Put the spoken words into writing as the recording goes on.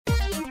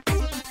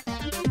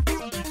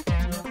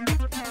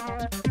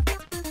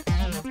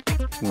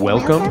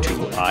Welcome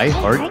to I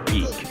Heart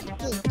Geek.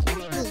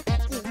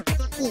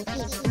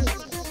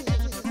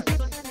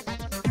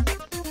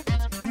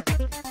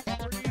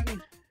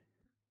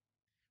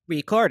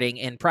 Recording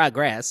in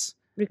progress.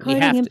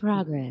 Recording in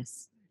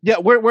progress. Yeah,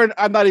 we're.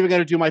 I'm not even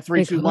going to do my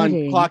 3, 2,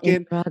 1 clock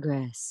in.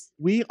 Progress.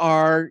 We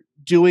are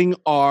doing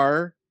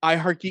our I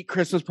Heart Geek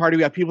Christmas party.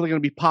 We have people that are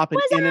going to be popping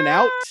in and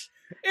out.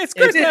 It's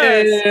Christmas.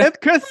 It's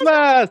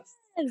Christmas.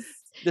 Yes.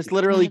 This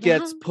literally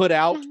gets put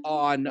out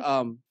on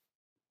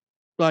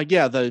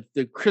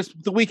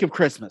the week of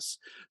Christmas.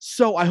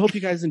 So I hope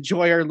you guys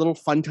enjoy our little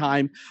fun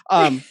time.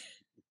 I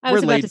was we're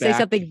about laid to say back.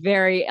 something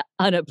very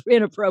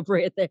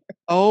inappropriate there.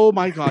 Oh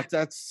my God,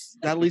 that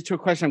leads to a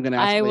question I'm going to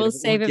ask. I later, will but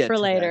save we'll it get for to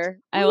that. later.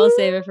 I will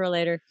save it for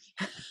later.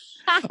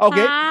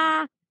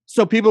 Okay.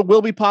 So people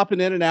will be popping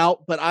in and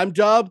out, but I'm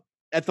Dub.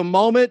 At the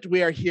moment,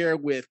 we are here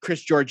with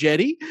Chris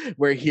Giorgetti.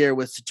 We're here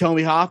with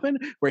Satomi Hoffman.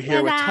 We're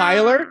here with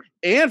Tyler.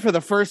 And for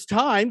the first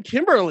time,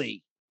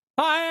 Kimberly.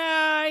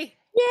 Hi.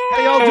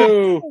 How y'all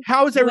doing?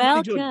 How is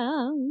everybody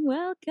doing?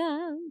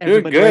 Welcome.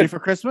 Everybody good. ready for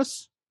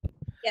Christmas?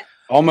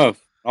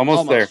 Almost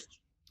there.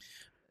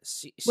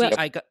 See, Well-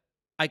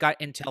 I got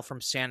intel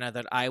from Santa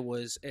that I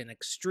was an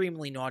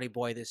extremely naughty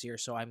boy this year,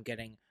 so I'm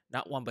getting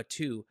not one but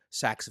 2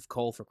 sacks of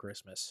coal for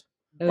Christmas.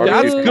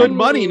 That's Ooh. good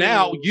money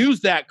now.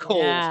 Use that coal.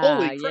 Yeah,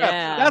 Holy crap.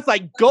 yeah. That's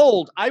like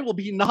gold. I will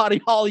be naughty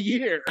all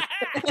year.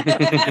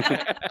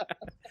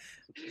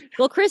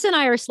 Well, Chris and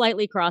I are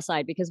slightly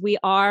cross-eyed because we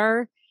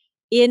are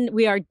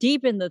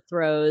deep in the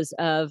throes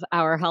of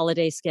our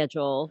holiday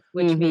schedule,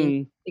 which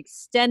means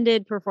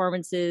extended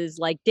performances,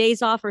 like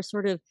days off are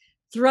sort of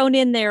thrown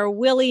in there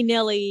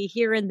willy-nilly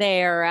here and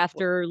there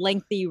after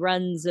lengthy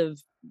runs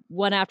of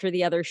one after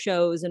the other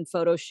shows and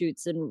photo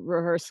shoots and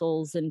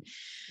rehearsals. And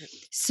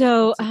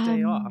so It's a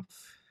day off.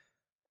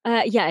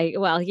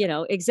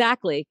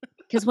 exactly.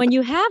 Because when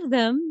you have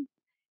them,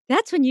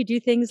 that's when you do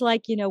things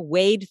like,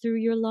 wade through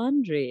your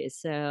laundry.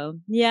 So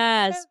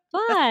yes,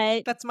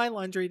 but That's my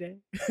laundry day.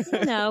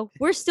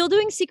 we're still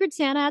doing Secret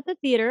Santa at the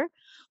theater.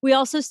 We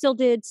also still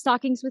did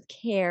Stockings with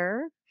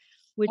Care,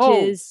 which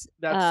is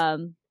that's-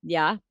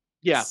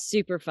 yeah,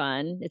 super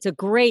fun. It's a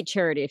great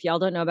charity. If y'all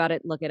don't know about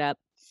it, look it up.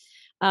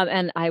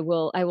 And I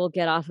will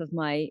get off of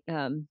my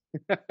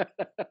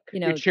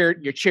your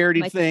charity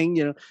my-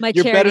 thing, my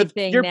you're charity better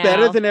thing you're now.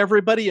 better than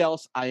everybody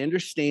else. I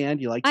understand.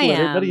 You like to let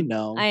everybody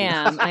know. I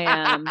am.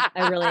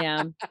 I really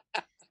am.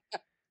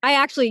 I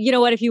actually, you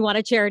know what? If you want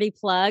a charity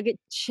plug,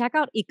 check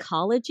out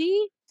Ecology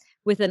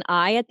with an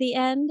I at the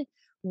end,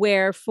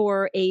 where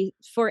for a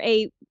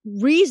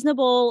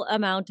reasonable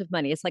amount of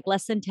money, it's like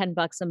less than $10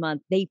 a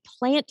month, they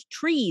plant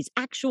trees,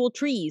 actual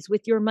trees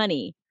with your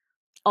money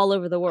all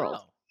over the world.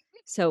 Oh.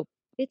 So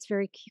it's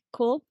very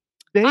cool.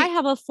 They I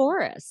have a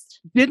forest.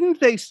 didn't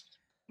they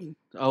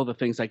the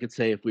things I could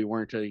say if we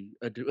weren't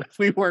if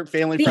we weren't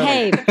family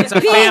Behave. friendly. It's a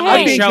Behave.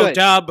 family Being show, good.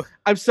 Dub.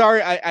 I'm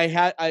sorry.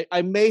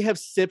 I may have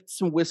sipped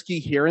some whiskey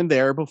here and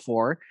there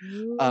before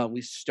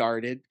we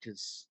started,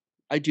 because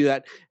I do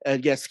that.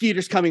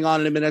 Skeeter's coming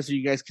on in a minute, as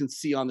you guys can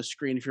see on the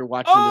screen if you're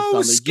watching this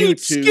on the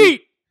YouTube.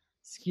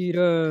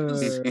 Skeeter.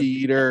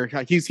 Skeeter.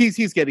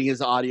 He's getting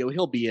his audio.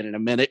 He'll be in a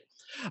minute.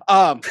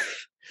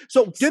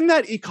 So didn't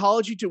that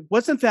Ecology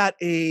wasn't that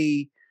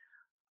a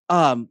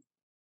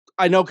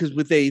I know, because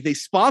they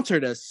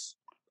sponsored us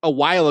a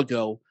while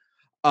ago,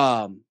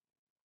 the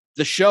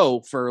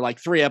show for like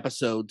 3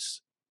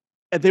 episodes,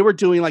 and they were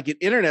doing like an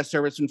internet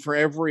service, and for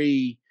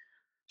every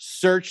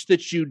search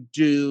that you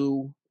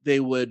do, they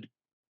would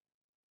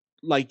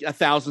like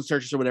 1,000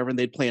 searches or whatever, and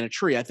they'd plant a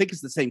tree. I think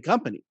it's the same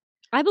company.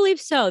 I believe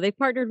so. They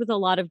partnered with a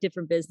lot of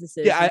different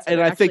businesses. Yeah, so and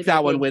they're I think actually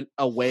that one making- went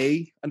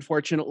away,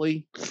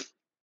 unfortunately.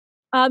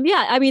 I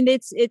mean,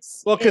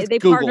 it's Well, 'cause they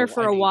Google, partner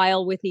for I a mean.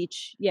 while with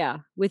each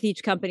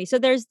company. So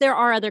there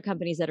are other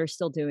companies that are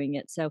still doing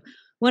it. So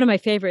one of my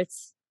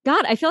favorites.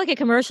 God, I feel like a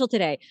commercial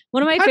today.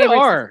 One of my Kinda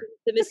favorites, are. is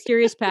the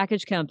Mysterious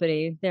Package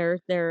Company. They're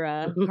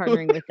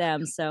partnering with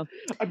them. So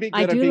I'm being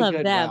I good, I'm do being love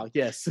good them. now.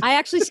 Yes. I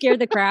actually scared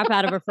the crap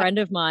out of a friend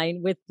of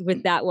mine with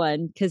that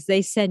one, because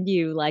they send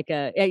you like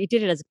you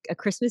did it as a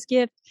Christmas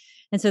gift.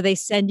 And so they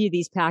send you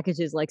these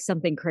packages like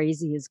something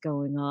crazy is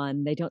going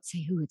on. They don't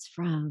say who it's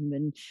from,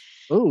 and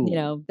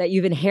Ooh. that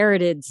you've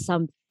inherited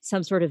some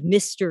sort of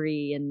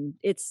mystery, and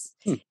it's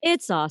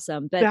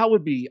awesome. But I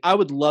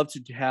would love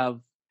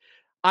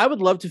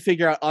to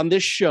figure out on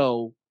this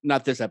show,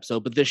 not this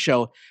episode, but this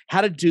show,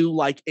 how to do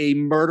like a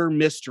murder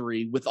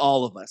mystery with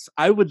all of us.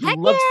 I would Heck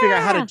love to figure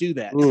out how yeah! to do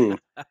that. Ooh.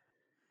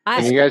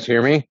 I, Can you guys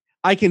hear me?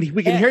 We can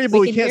hear you, we but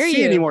we can can't hear see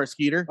you. anymore,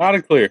 Skeeter. Loud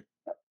and clear.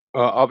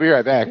 I'll be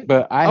right back.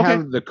 But I Okay.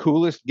 have the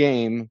coolest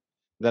game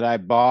that I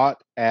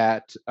bought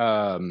at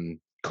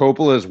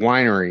Coppola's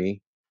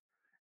Winery.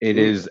 It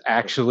Ooh. is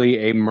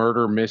actually a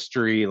murder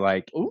mystery,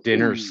 like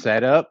dinner Ooh.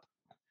 setup.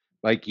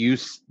 Like you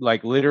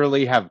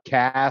literally have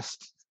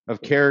cast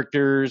of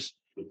characters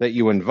that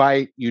you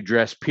invite, you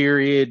dress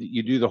period,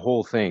 you do the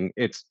whole thing.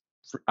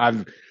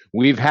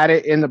 We've had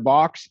it in the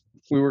box.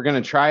 We were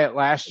going to try it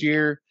last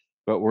year,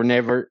 but we're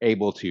never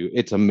able to.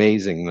 It's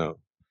amazing though.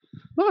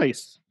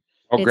 Nice.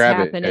 I'll It's grab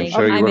it happening. and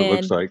show you I'm what it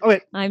looks in. like. Oh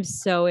wait, I'm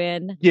so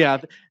in. yeah,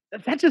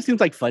 that just seems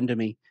like fun to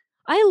me.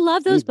 I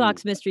love those Mhm.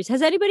 box mysteries.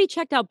 Has anybody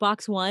checked out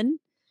Box One?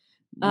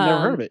 Never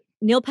heard of it.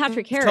 Neil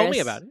Patrick Harris. Told me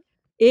about it.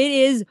 It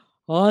is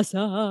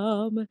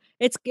awesome.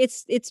 It's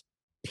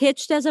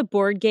pitched as a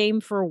board game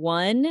for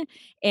one,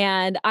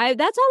 and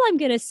that's all I'm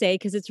gonna say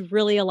because it's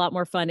really a lot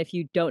more fun if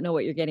you don't know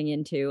what you're getting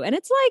into. And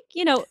it's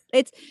like,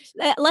 it's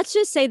let's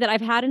just say that I've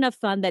had enough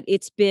fun that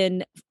it's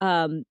been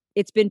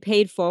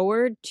paid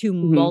forward to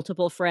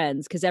multiple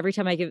friends because every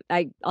time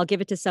I'll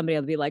give it to somebody,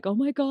 I'll be like, oh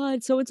my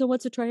god, so and so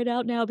wants to try it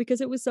out now because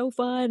it was so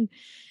fun.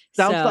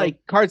 Sounds So- like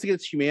Cards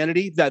Against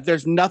Humanity. That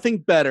there's nothing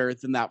better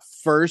than that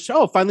first.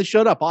 Oh, finally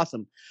showed up.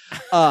 Awesome.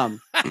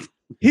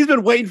 He's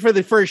been waiting for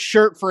the first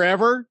shirt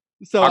forever.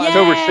 So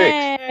October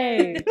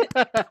Yay!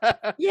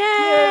 6th.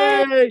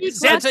 Yay! He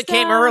Santa crushed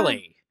came them.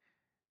 early.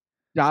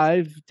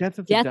 Death at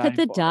the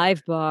Dive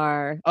Dive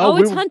Bar. Oh, Oh,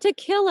 it's we- Hunt a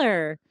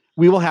Killer.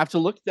 We will have to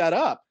look that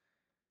up.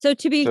 So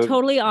to be So-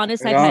 totally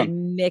honest, Right I've had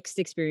on. mixed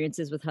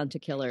experiences with Hunt a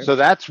Killer. So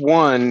that's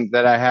one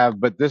that I have,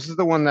 but this is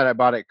the one that I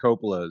bought at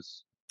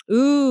Coppola's.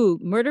 Ooh,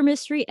 murder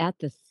mystery at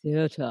the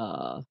theater.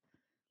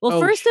 Well, Oh,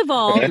 first of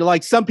all,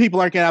 Like some people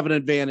aren't gonna have an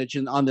advantage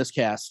on this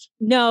cast.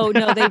 no,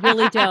 they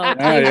really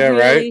don't. Oh, yeah,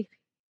 right.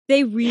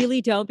 They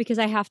really don't because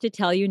I have to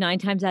tell you 9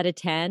 times out of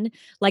 10,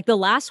 like the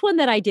last one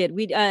that I did,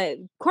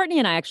 Courtney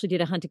and I actually did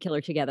a Hunt a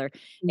Killer together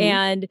Mhm.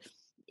 and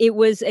it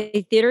was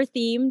a theater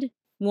themed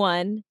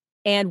one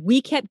and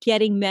we kept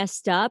getting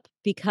messed up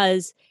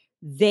because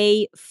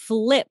they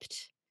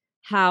flipped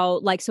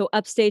so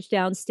upstage,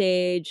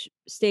 downstage,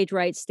 stage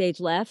right, stage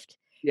left.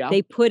 Yeah.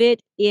 They put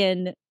it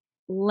in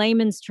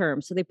layman's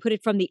terms. So they put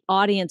it from the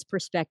audience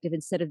perspective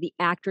instead of the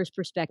actor's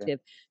perspective.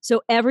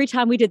 So every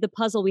time we did the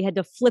puzzle, we had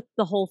to flip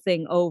the whole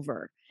thing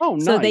over. Oh,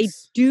 nice. So they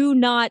do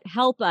not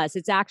help us.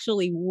 It's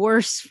actually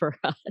worse for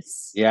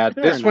us. Yeah,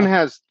 Fair this one enough.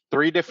 has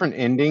 3 different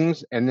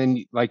endings, and then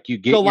you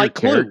get So, your like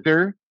Clue.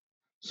 character.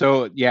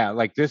 So yeah,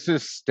 like this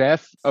is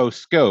Steph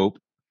O'Scope.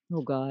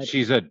 Oh God.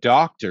 She's a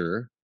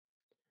doctor,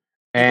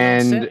 They don't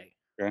and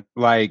say.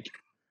 like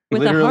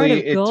With a heart literally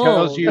of it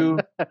tells gold. you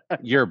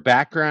your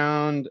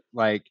background,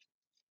 like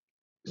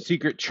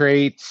secret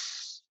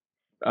traits,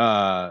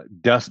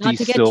 dusty Not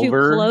to get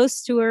silver. too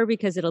close to her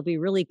because it'll be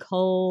really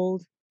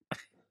cold.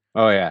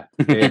 Oh yeah,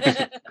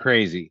 it's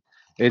crazy.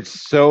 It's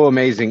so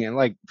amazing, and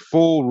like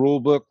full rule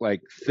book,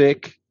 like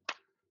thick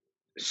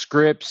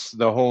scripts,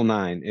 the whole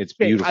 9. It's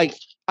Okay, beautiful.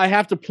 I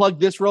have to plug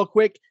this real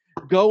quick.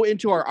 Go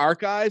into our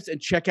archives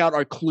and check out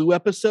our Clue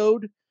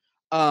episode.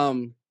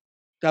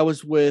 That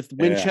was with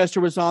Winchester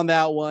was on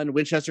that one.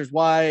 Winchester's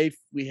wife.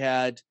 We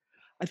had,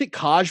 I think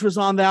Kaj was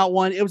on that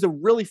one. It was a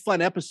really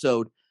fun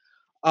episode.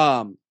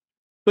 But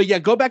yeah,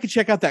 go back and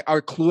check out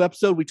our Clue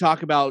episode.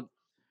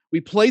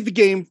 We played the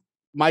game.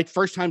 My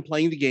first time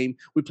playing the game.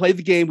 We played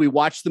the game. We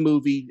watched the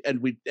movie, and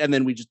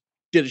then we just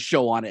did a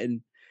show on it.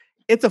 And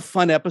it's a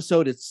fun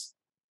episode.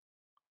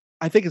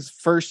 I think it's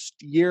first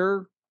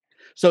year,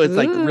 so it's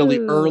like really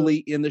Ooh. early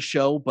in the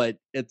show. But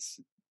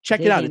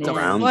check it out. Digging It's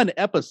a in. fun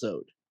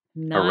episode.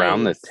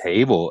 Around the Nice.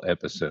 table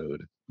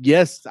episode.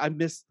 Yes, I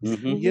miss.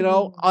 Mhm. You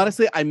know,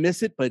 honestly, I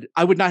miss it, but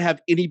I would not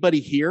have anybody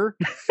here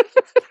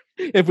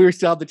if we were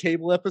still on the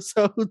table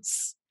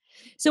episodes.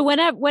 So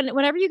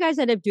whenever you guys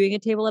end up doing a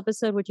table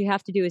episode, what you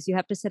have to do is you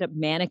have to set up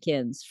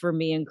mannequins for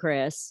me and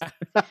Chris,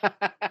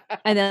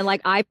 and then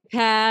like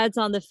iPads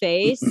on the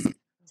face,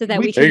 so that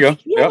we There you can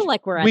go. feel Yep.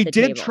 like we're at We the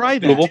did table. try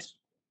Doable. that.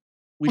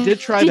 We did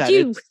try Did that.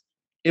 you?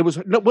 It was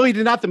no, well, we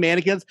did not the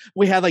mannequins.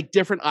 We had like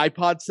different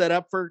iPods set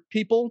up for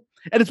people,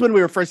 and it's when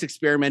we were first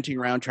experimenting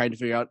around trying to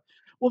figure out.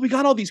 Well, we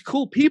got all these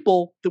cool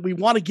people that we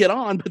want to get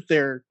on, but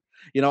they're,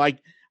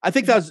 I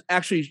think that was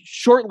actually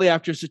shortly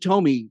after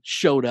Satomi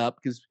showed up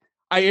because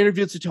I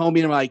interviewed Satomi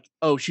and I'm like,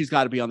 oh, she's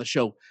got to be on the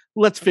show.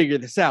 Let's figure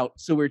this out.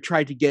 So we're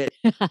trying to get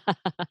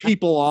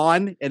people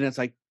on, and it's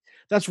like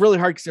that's really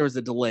hard because there was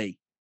a delay.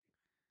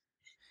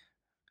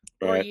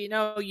 Or Right.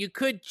 you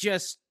could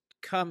just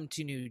come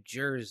to New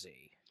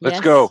Jersey. Let's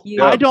Yes, go.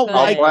 you I don't could.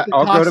 like the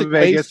I'll go to toxic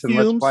Vegas waste and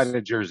let's fly fumes.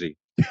 to Jersey.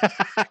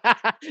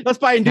 Let's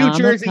buy a New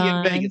Jersey in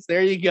Comic-Con. Vegas.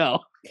 There you go.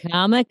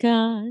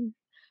 Comic-Con.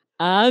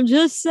 I'm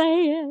just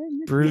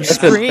saying. Bruce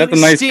That's a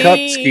nice cut,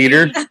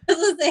 Skeeter.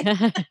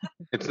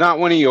 It's not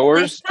one of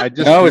yours. I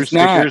just No, threw it's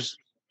not. stickers.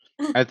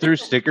 I threw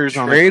stickers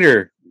on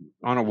Traitor.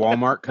 a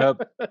Walmart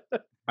cup.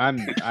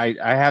 I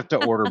have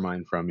to order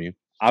mine from you.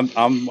 I'm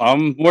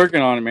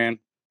working on it, man.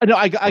 No,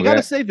 I got Okay.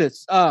 to say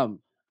this.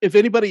 If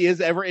anybody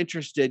is ever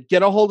interested,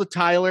 get a hold of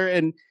Tyler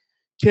and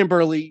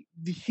Kimberly.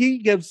 He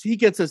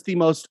gets us the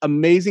most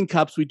amazing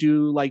cups. We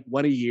do like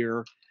one a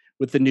year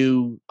with the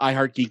new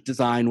iHeart Geek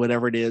design,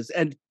 whatever it is.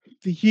 And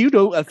you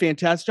do a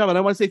fantastic job. And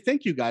I want to say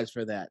thank you guys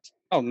for that.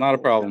 Oh, not a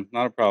problem.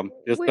 Not a problem.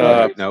 Just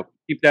We're- Nope.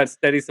 keep that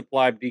steady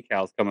supply of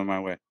decals coming my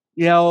way.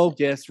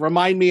 Yes.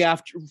 Remind me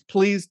after,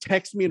 please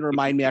text me and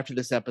remind me after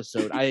this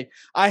episode. I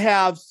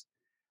have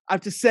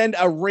to send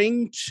a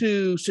ring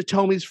to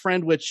Satomi's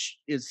friend, which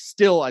is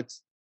still,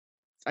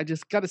 I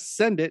just got to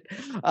send it.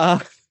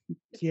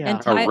 Yeah.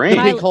 And A ring.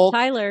 Tyler, Hulk.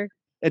 Tyler,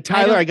 And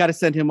Tyler, don't- I got to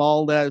send him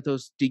all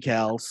those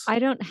decals. I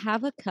don't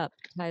have a cup,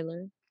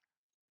 Tyler.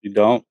 You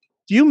don't.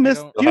 Do you miss?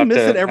 don't- Do you You'll miss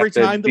have it to- every have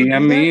to time that we do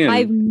DM me that? and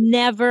I've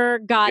never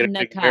get gotten it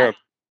a taken care cup.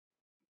 of.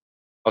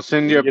 I'll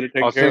send You you. get it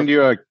taken I'll care of. send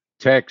you a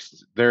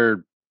text.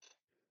 They're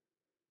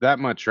that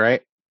much,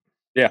 right?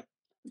 Yeah.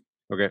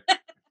 Okay.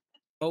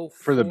 Oh,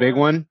 For the big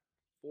one,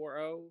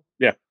 40.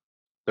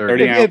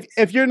 30 30. ounce.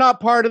 If you're not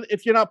part of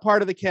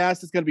the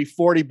cast, it's going to be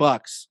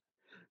 $40.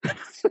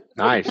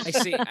 Nice.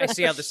 I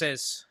see how this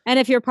is. And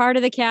if you're part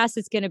of the cast,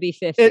 it's going to be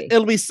 50.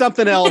 It'll be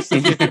something else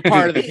if you're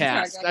part of the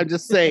cast. I'm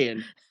just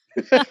saying.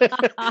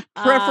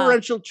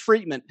 Preferential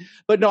treatment.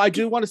 But no, I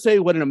do want to say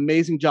what an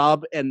amazing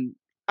job, and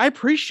I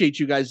appreciate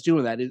you guys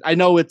doing that. I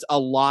know it's a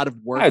lot of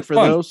work it's for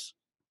fun. those.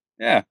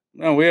 Yeah.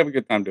 No, we have a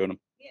good time doing them.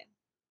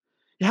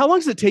 How long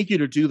does it take you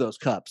to do those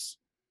cups?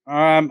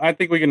 I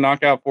think we can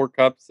knock out 4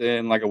 cups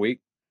in like a week.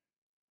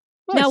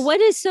 Now, Nice.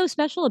 what is so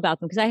special about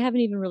them? Because I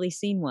haven't even really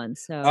seen one.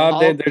 So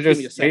They're give me a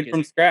just made second.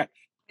 from scratch.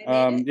 They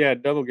made it? Yeah,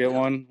 double get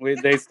one.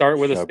 They start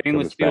with a Shove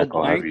stainless this steel back,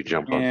 I'll have blank, you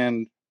jump on.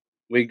 and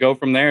we go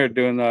from there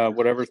doing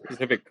whatever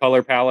specific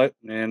color palette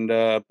and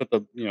put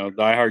the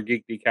Die Hard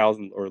Geek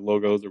decals or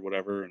logos or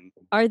whatever. And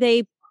are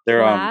they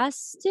they're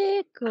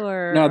plastic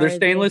or no, they're are they-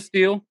 stainless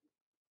steel.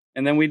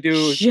 And then we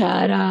do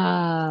Shut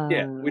up.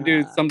 yeah, we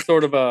do some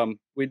sort of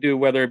we do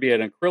whether it be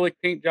an acrylic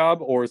paint job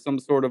or some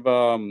sort of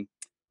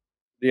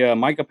the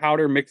mica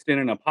powder mixed in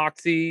an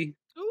epoxy.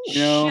 You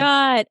know,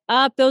 Shut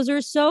up. Those are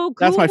so cool.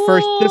 That's my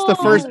first. This is the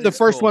first. That The is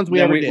first cool. ones we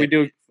then ever we did.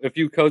 do a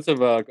few coats of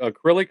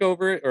acrylic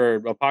over it or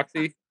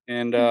epoxy,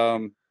 and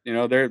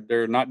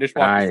they're not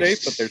dishwasher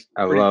safe, but they're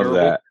I pretty love durable.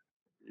 that.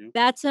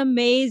 That's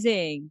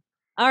amazing.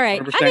 All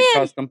right. 100% I'm in.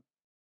 custom.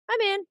 I'm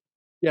in.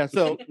 Yeah.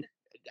 So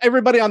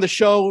everybody on the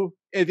show,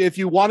 if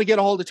you want to get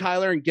a hold of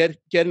Tyler and get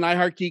an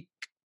iHeart Geek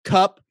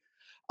cup,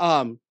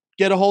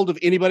 get a hold of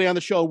anybody on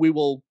the show. We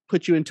will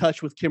put you in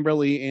touch with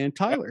Kimberly and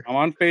Tyler. I'm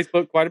on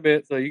Facebook quite a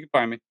bit, so you can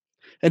find me.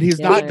 And he's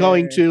not Killer.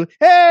 going to.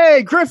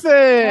 Hey, Griffin,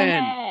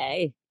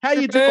 Hey. how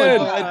you Griffin. doing,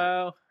 bud?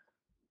 Hello.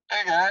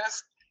 Hey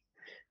guys.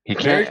 He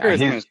Merry can't.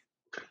 Christmas.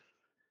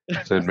 He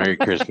said Merry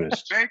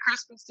Christmas. Merry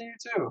Christmas to you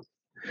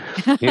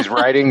too. He's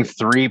writing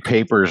 3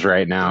 papers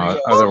right now.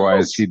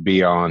 Otherwise, he'd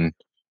be on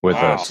with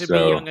Wow. us. To be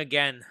So young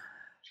again.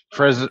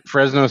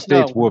 Fresno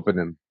State's No. whooping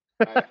him.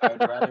 I'd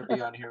rather be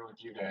on here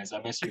with you guys.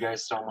 I miss you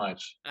guys so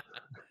much.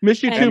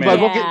 Miss you Hey, too, bud.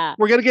 man.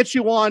 We're gonna get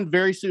you on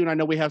very soon. I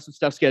know we have some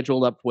stuff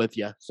scheduled up with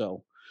you,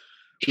 so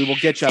we will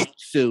get you up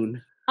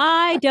soon.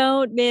 I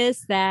don't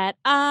miss that.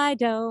 I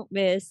don't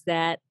miss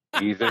that.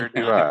 Either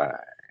do I.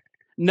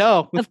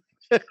 No,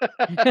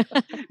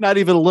 not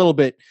even a little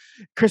bit.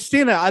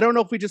 Christina, I don't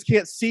know if we just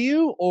can't see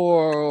you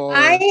or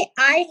I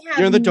have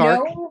you're in the dark.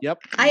 no- Yep.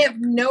 I have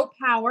no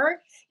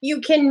power. You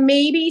can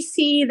maybe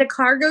see the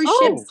cargo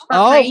ships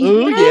Oh, behind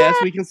ooh, you. yes,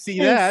 we can see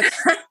that.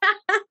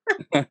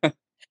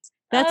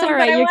 That's all but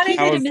right. I You're wanted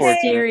keeping to it say-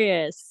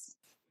 mysterious.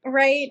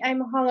 Right,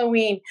 I'm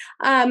Halloween,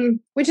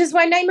 which is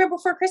why Nightmare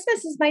Before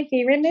Christmas is my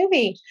favorite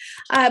movie.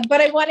 But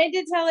I wanted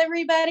to tell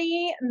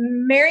everybody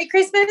Merry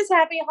Christmas,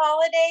 Happy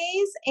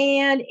Holidays,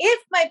 and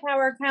if my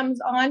power comes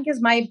on, because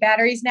my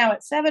battery's now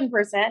at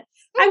 7%,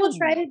 I will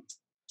try to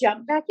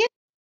jump back in.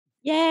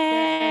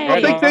 Yay.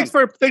 Well, Right on.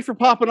 thanks for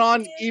popping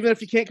on, even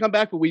if you can't come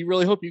back, but we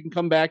really hope you can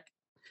come back.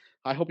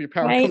 I hope your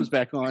power Right. comes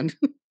back on.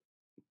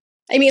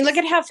 I mean, look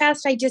at how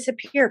fast I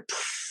disappear.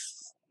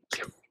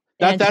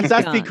 And That's she's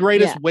the gone.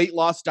 greatest Yeah. weight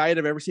loss diet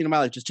I've ever seen in my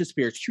life. Just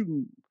disappears.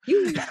 Shoo.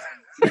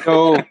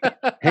 So,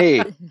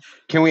 hey,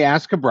 can we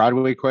ask a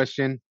Broadway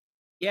question?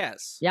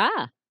 Yes.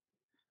 Yeah.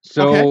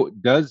 So,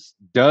 does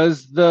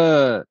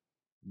the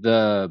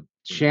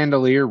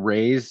chandelier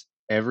raise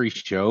every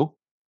show?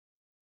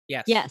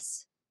 Yes.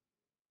 Yes.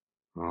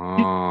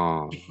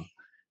 Oh,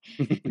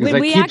 because When I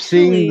we keep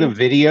seeing the actually-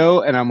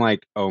 video and I'm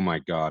like, oh my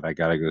god, I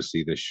gotta go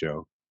see this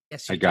show.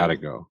 Yes. I you gotta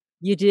do. go.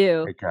 You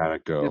do. I gotta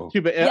go.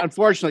 Too bad. Yeah.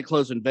 Unfortunately, it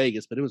closed in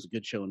Vegas, but it was a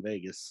good show in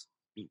Vegas.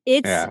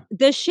 It's Yeah.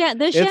 the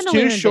chandelier. It's too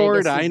in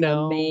short, Vegas I is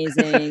know.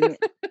 Amazing.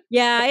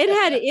 Yeah, it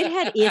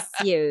had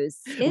issues.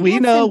 It We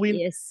had know, some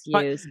we-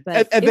 issues,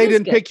 but And it they was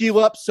didn't good. pick you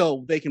up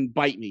so they can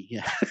bite me.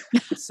 Yeah.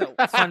 So,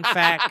 fun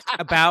fact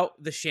about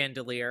the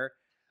chandelier: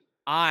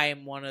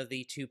 I'm one of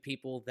the 2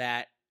 people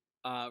that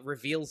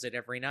reveals it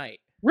every night.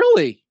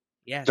 Really?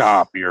 Yes.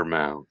 Stop your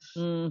mouth.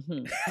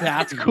 Mhm.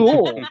 That's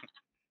cool.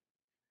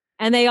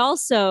 And they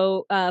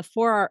also,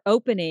 for our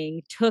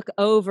opening, took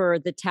over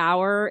the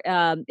tower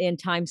in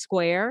Times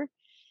Square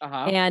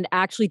Uh-huh. and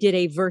actually did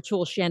a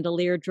virtual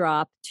chandelier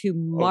drop to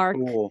mark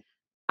cool.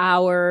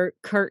 our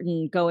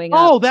curtain going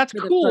Oh, up that's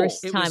for the cool.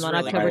 first It time was on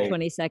really October cool.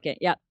 22nd.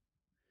 Yep.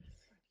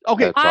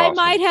 Okay. That's I awesome.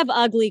 might have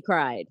ugly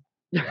cried.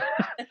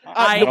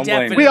 I don't blame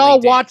definitely We all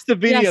did. watched the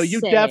video. Just You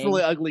saying.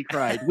 definitely ugly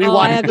cried. We I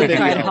watched the ugly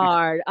cried video.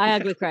 hard. I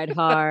ugly cried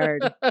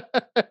hard.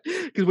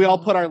 Because we all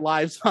put our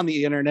lives on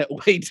the internet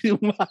way too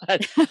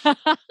much.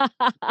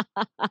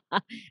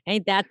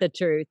 Ain't that the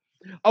truth?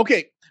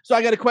 Okay, so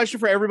I got a question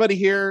for everybody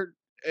here,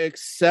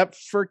 except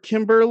for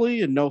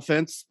Kimberly, and no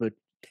offense, but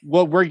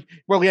we're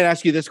going to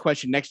ask you this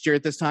question next year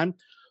at this time.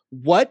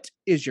 what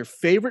is your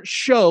favorite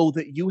show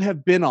that you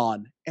have been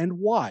on and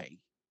why?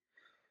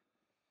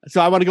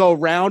 So I want to go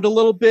around a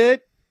little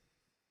bit.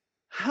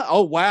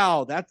 Oh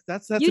wow,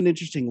 that's an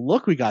interesting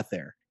look we got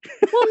there.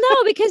 Well,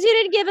 no, because you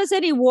didn't give us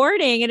any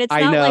warning, and it's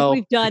I not like know.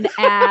 we've done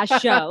a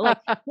show. Like,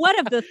 what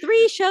of the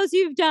 3 shows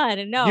you've done?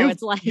 And no,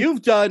 it's like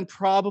you've done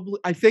probably.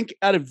 I think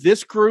out of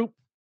this group,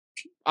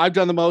 I've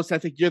done the most. I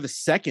think you're the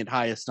second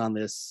highest on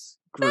this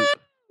group.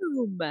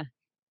 boom, boom.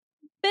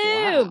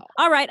 Wow.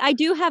 All right, I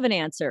do have an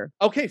answer.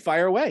 Okay,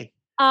 fire away.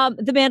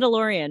 The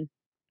Mandalorian.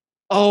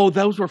 Oh,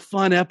 those were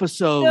fun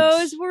episodes.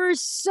 Those were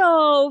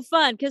so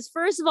fun because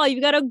first of all,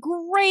 you've got a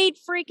great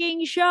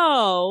freaking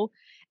show.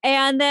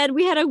 And then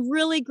we had a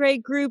really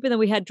great group, and then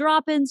we had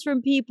drop-ins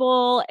from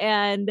people.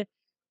 And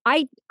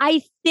I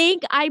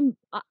think I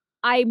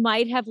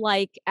might have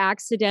like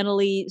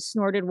accidentally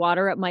snorted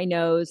water up my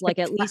nose like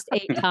at least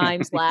 8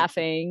 times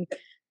laughing.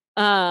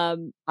 I've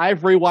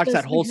rewatched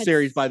that we whole had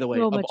series, by the way,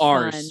 so of much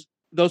ours. fun.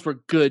 Those were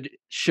good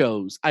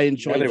shows. I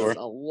enjoyed they those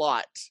were. a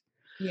lot.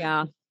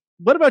 Yeah.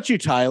 What about you,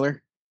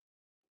 Tyler?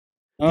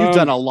 You've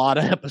done a lot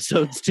of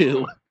episodes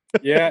too.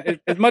 Yeah,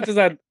 as much as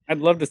I'd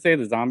love to say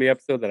the zombie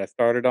episode that I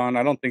started on,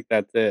 I don't think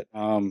that's it.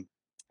 I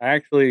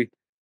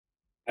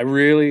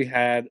really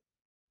had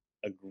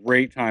a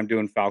great time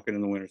doing Falcon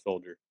and the Winter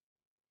Soldier.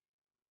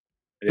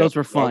 Those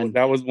were fun.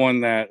 That was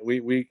one that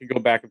we could go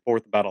back and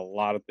forth about a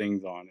lot of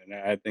things on, and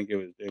I think it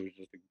was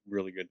just a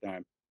really good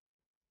time.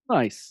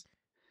 Nice.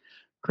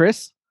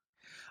 Chris?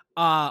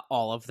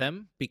 All of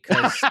them,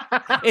 because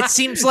it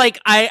seems like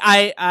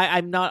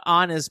I'm not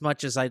on as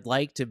much as I'd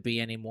like to be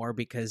anymore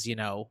because,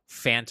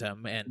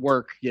 Phantom and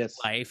Work, yes.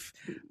 life.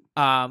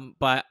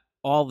 But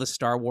all the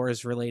Star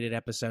Wars related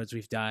episodes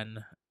we've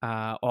done,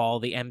 all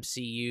the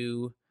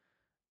MCU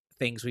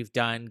things we've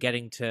done,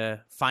 getting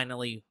to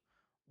finally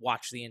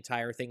watch the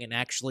entire thing and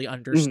actually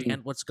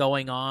understand what's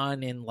going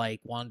on in like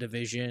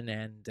WandaVision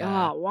and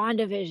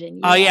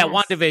WandaVision. oh yeah, yes.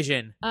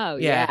 WandaVision. Oh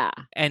Yeah.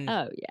 yeah. And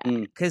Oh yeah.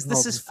 because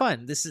this Oh. is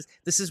fun. This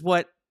is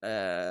what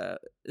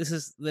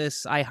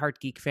this I Heart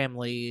Geek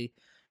family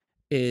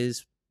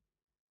is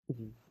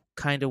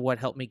kind of what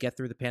helped me get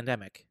through the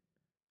pandemic.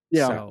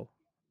 Yeah. So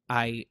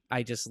I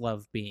just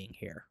love being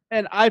here.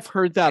 And I've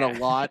heard that a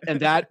lot, and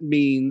that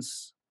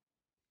means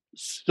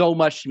so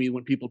much to me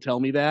when people tell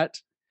me that.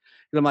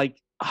 And I'm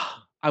like,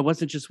 I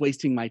wasn't just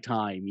wasting my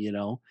time,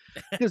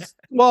 Because,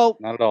 well,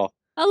 Not at all.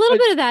 A little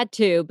bit of that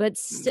too, but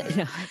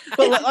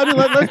but I mean,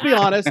 let's be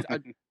honest.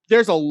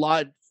 There's a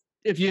lot.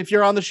 If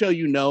you're on the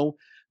show,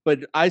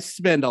 but I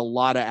spend a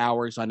lot of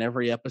hours on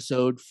every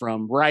episode,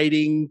 from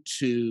writing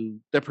to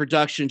the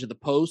production to the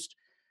post,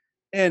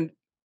 and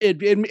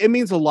it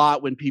means a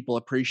lot when people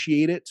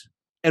appreciate it.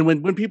 And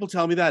when people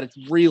tell me that,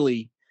 it's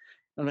really,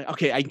 I'm like,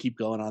 okay, I can keep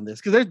going on this,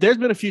 because there's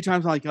been a few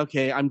times I'm like,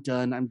 okay, I'm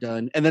done,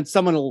 and then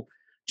someone will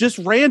just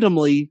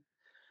randomly,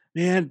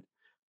 man,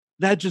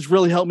 that just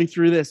really helped me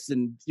through this.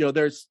 And,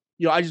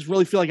 I just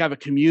really feel like I have a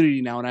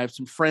community now, and I have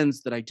some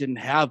friends that I didn't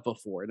have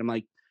before. And I'm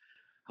like,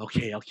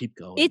 okay, I'll keep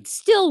going. it's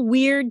still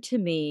weird to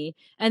me.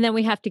 And then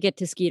we have to get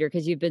to Skeeter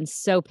because you've been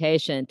so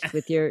patient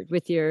with your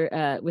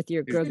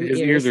groggy His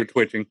ears are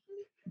twitching.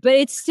 But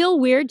it's still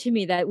weird to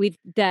me that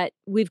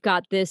we've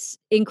got this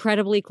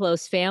incredibly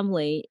close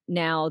family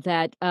now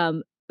that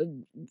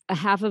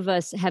half of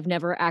us have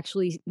never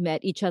actually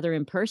met each other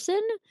in person.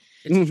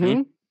 It's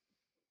true.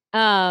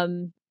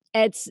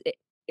 It's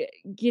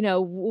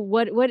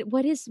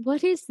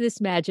what is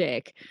this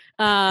magic?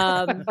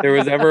 If there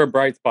was ever a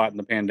bright spot in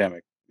the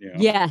pandemic,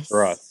 Yes.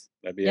 for us,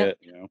 that'd be Yep. it.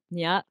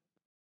 Yeah.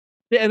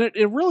 Yeah, and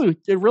it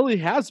really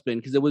has been,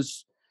 because it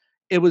was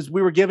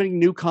we were giving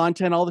new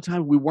content all the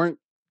time. We weren't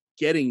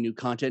getting new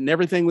content, and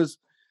everything was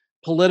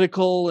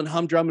political and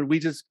humdrum, and we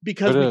just,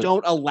 because we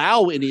don't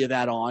allow any of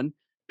that on,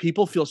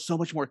 people feel so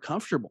much more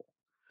comfortable.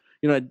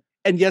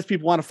 And yes,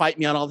 people want to fight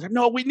me on all the time.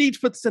 No, we need to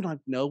put this in. Like,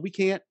 no, we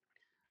can't.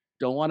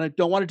 Don't want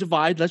to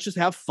divide. Let's just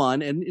have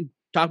fun and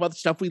talk about the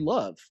stuff we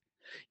love.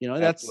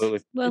 That's Absolutely.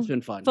 Well, it's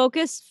been fun.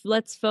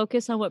 let's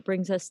focus on what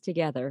brings us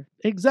together.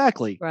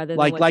 Exactly. Rather than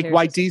like what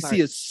why tears us DC apart.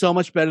 is so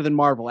much better than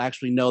Marvel.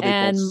 Actually, no,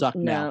 they both suck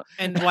now.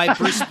 And why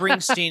Bruce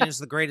Springsteen is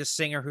the greatest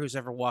singer who's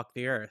ever walked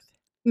the earth.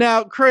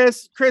 Now,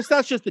 Chris,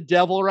 that's just the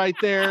devil right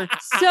there.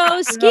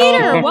 So,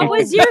 Skeeter, what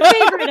was your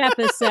favorite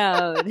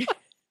episode?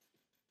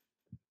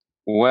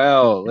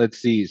 Well, let's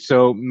see.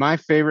 So my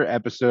favorite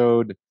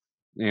episode,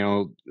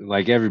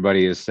 like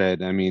everybody has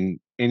said, I mean,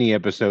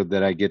 anything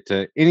that I get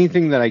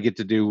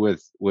to do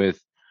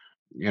with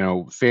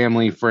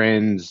family,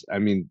 friends, I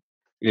mean,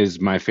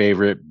 is my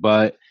favorite.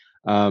 But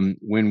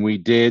when we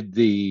did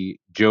the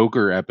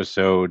Joker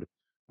episode,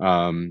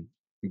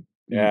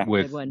 Yeah.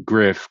 with Good one.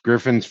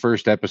 Griffin's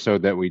first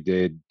episode that we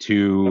did,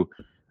 to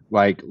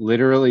like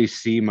literally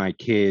see my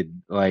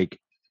kid like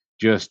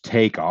just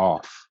take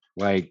off.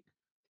 Like,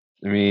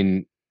 I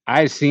mean,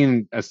 I've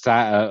seen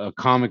a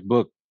comic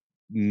book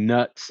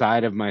nut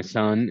side of my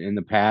son in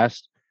the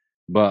past,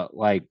 but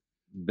like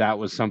that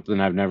was something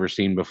I've never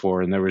seen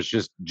before, and there was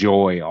just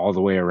joy all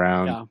the way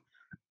around.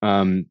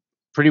 Yeah.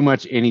 Pretty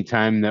much any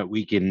time that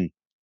we can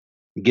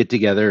get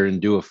together and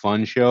do a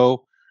fun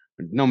show,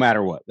 no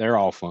matter what. They're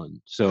all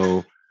fun.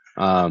 So,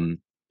 and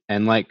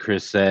like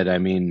Chris said, I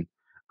mean,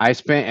 I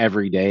spent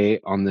every day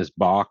on this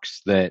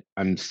box that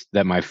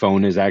my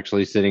phone is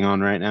actually sitting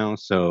on right now.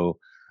 So,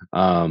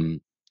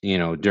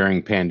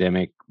 during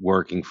pandemic,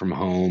 working from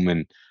home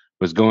and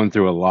was going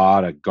through a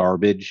lot of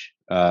garbage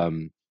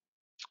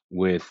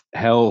with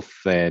health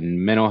and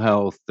mental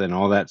health and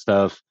all that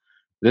stuff.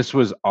 This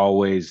was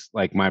always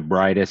like my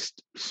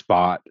brightest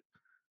spot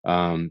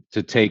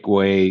to take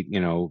away,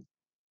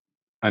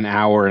 an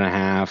hour and a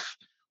half,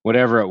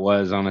 whatever it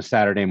was on a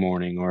Saturday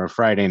morning or a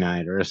Friday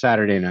night or a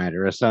Saturday night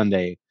or a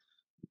Sunday,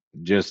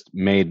 just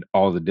made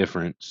all the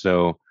difference.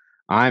 So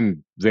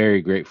I'm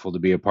very grateful to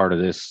be a part of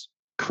this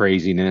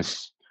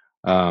craziness.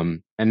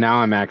 And now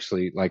I'm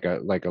actually like a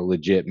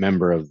legit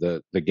member of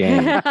the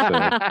gang. So.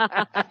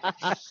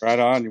 Right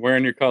on. You're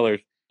wearing your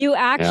colors. You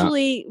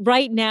actually,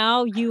 right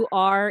now, you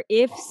are,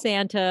 if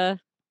Santa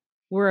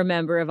were a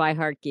member of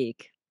iHeartGeek.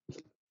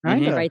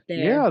 Kinda. Right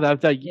there.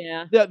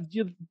 Yeah,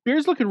 your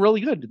beard's looking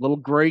really good. A little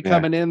gray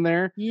coming in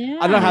there. Yeah.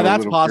 I don't know how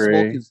that's possible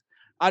gray. because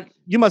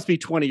you must be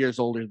 20 years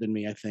older than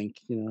me. I think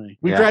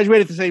we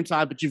graduated at the same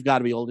time, but you've got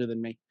to be older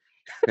than me.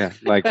 Yeah,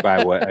 like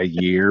by what, a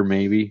year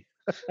maybe.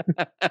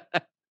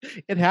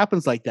 It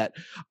happens like that.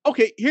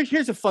 Okay,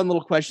 here's a fun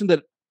little question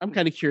that I'm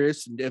kind of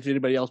curious, and if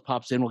anybody else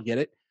pops in, we'll get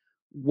it.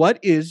 What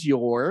is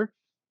your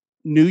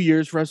New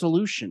Year's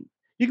resolution?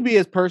 You can be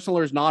as personal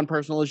or as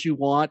non-personal as you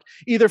want,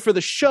 either for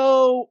the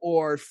show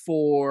or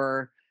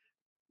for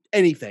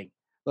anything.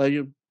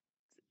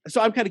 So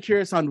I'm kind of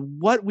curious on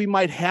what we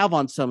might have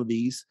on some of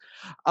these.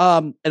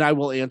 And I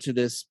will answer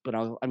this, but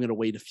I'm going to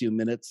wait a few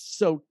minutes.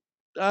 So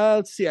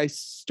let's see. I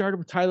started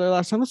with Tyler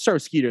last time. Let's start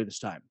with Skeeter this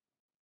time.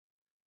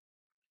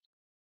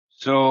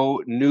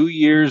 So New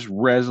Year's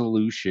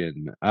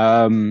resolution.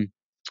 I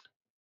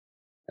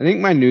think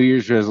my New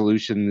Year's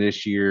resolution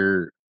this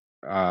year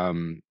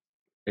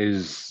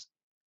is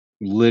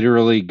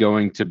literally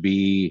going to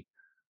be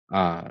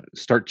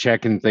start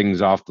checking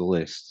things off the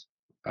list.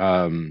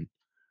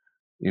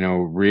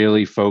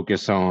 Really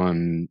focus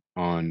on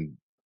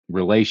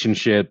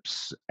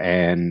relationships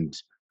and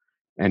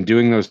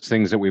doing those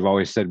things that we've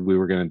always said we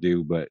were going to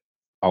do, but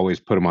always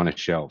put them on a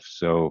shelf.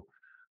 So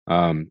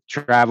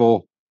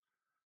travel,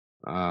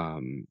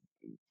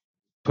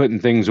 putting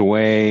things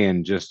away,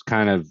 and just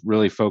kind of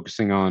really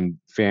focusing on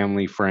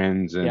family,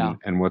 friends,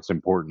 and what's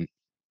important.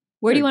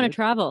 Where do you want to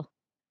travel?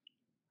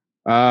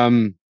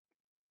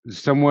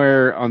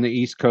 Somewhere on the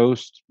East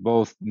Coast,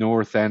 both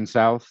north and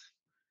south.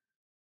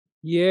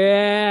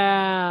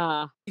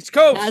 Yeah. East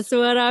Coast. That's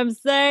what I'm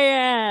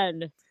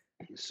saying.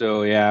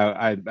 So yeah,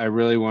 I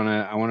really want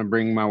to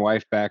bring my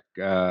wife back.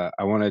 I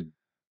want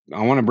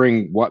to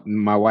bring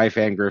my wife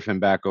and Griffin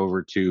back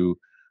over to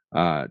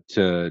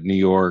New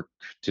York,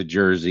 to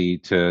Jersey,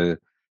 to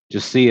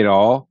just see it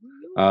all.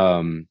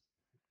 And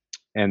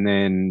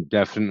then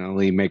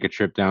definitely make a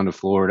trip down to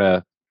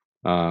Florida.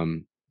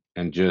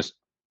 And just,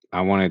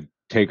 I want to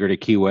take her to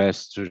Key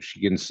West so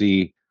she can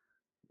see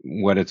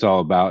what it's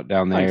all about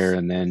down there. Nice.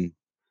 And then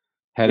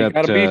head up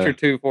got a beach or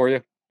two for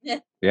you.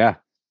 Yeah.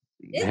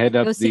 Head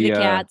up Go see the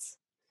cats.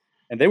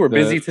 And they were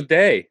busy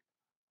today.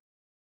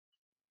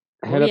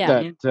 Head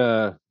up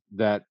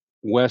that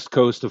west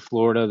coast of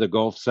Florida, the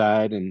Gulf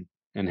side, and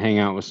hang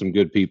out with some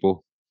good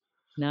people.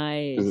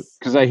 Nice.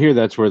 Because I hear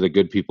that's where the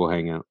good people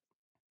hang out.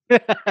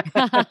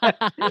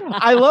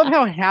 I love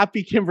how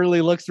happy Kimberly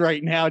looks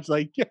right now. It's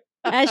like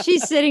as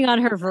she's sitting on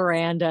her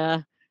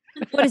veranda.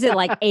 What is it,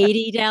 like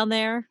 80 down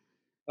there?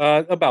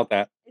 About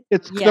that.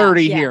 It's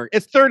 30 here.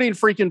 It's 30 in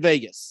freaking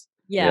Vegas.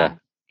 Yeah.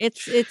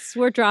 It's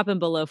we're dropping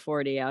below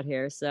 40 out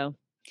here, so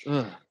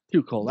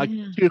too cold.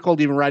 Too cold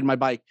to even ride my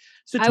bike.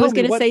 So I was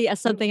going to say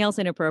something else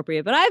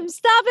inappropriate, but I'm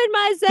stopping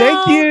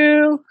myself. Thank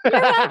you.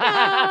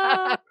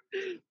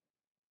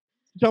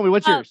 Tell me,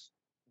 what's yours?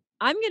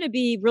 I'm going to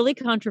be really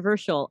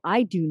controversial.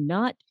 I do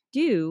not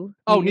do.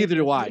 Oh, neither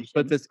do I.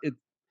 But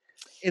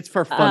it's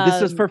for fun.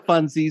 This is for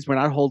funsies. We're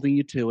not holding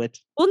you to it.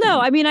 Well, no,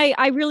 I mean,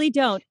 I really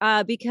don't,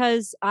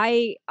 because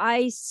I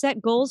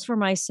set goals for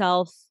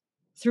myself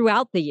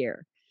throughout the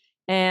year,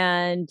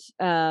 and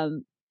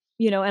and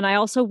I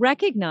also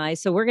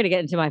recognize. So we're going to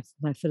get into my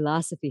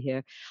philosophy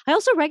here. I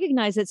also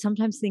recognize that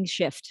sometimes things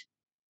shift,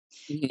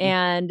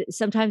 and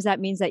sometimes that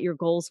means that your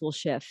goals will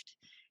shift,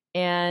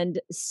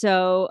 and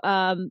so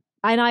and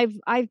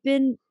I've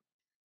been.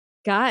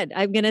 God,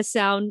 I'm gonna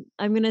sound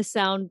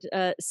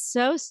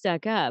so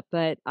stuck up,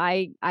 but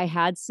I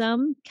had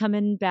some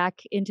coming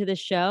back into the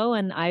show,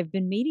 and I've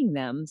been meeting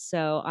them.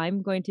 So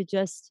I'm going to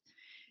just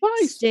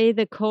stay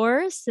the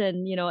course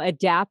and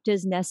adapt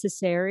as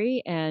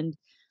necessary, and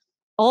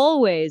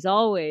always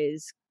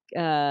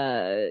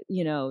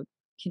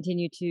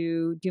continue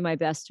to do my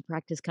best to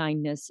practice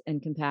kindness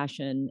and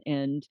compassion,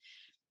 and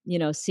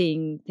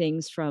seeing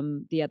things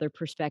from the other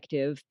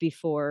perspective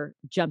before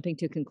jumping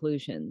to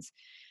conclusions.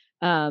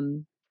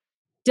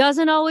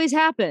 Doesn't always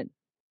happen,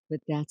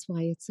 but that's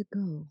why it's a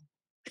goal.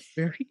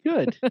 Very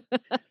good.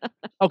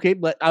 Okay,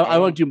 but I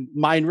want to do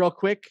mine real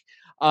quick.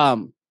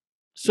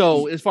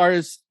 So as far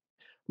as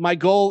my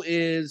goal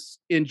is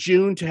in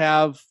June to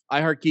have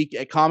iHeartGeek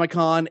at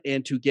Comic-Con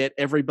and to get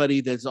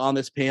everybody that's on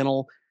this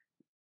panel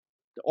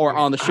or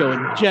on the show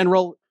in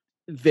general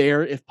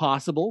there if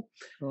possible.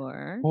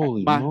 Sure.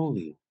 Holy My-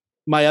 moly!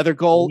 My other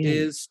goal Yeah.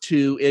 is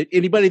to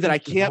anybody that I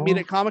can't meet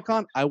at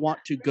Comic-Con, I want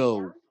to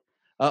go.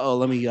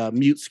 Let me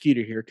mute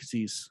Skeeter here because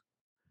he's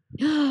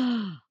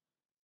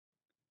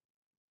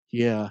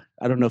yeah.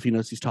 I don't know if he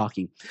knows he's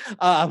talking.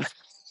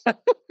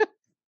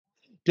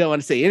 Don't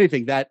want to say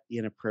anything that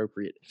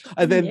inappropriate.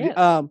 And then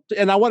Yeah.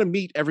 and I want to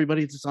meet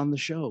everybody that's on the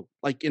show,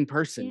 like in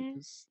person. Yeah.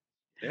 'Cause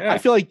Yeah. I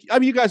feel like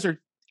you guys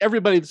are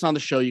everybody that's on the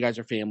show, you guys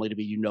are family to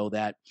me, you know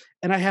that.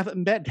 And I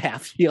haven't met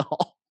half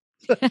y'all.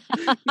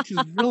 Which is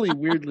really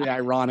weirdly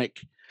ironic.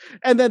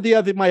 And then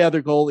my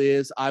other goal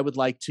is I would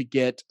like to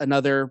get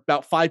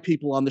about 5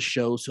 people on the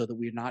show so that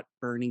we're not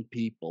burning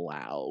people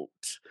out.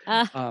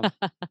 That's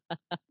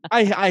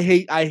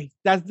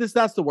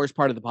the worst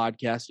part of the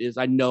podcast is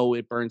I know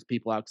it burns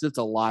people out because it's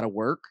a lot of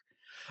work.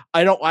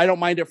 I don't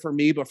mind it for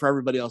me, but for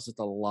everybody else, it's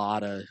a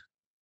lot of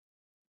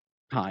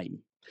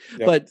time.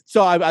 Yep. But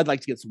so I'd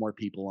like to get some more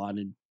people on,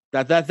 and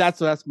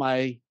that's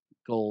my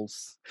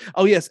goals.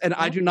 Oh yes, and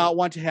I do not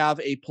want to have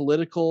a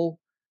political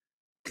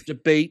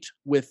debate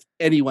with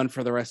anyone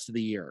for the rest of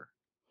the year.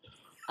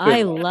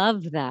 I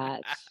love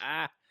that.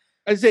 I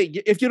say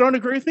if you don't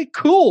agree with me,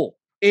 cool.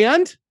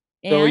 And So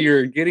And-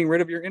 you're getting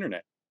rid of your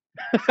internet.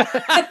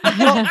 that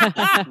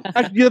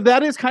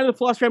is kind of the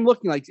philosophy I'm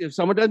looking like. If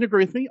someone doesn't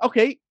agree with me,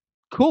 okay,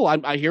 cool.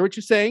 I hear what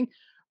you're saying.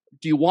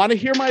 Do you want to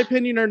hear my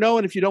opinion or no?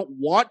 And if you don't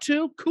want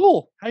to,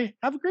 cool.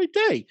 Have a great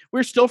day.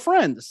 We're still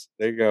friends.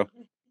 There you go.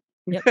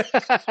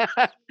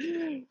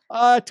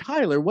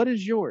 Tyler, what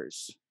is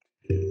yours?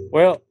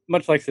 Well,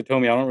 much like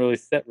Satomi, I don't really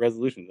set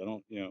resolutions. I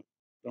don't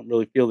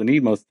really feel the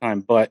need most of the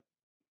time, but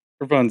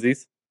for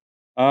funsies.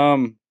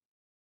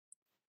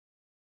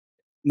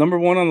 Number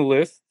 1 on the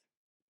list,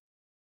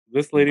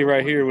 this lady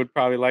right here would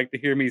probably like to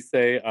hear me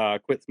say,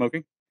 quit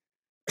smoking.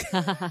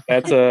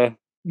 That's a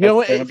You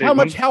know That's been a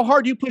big how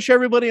hard you push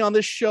everybody on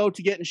this show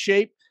to get in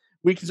shape.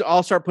 We can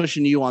all start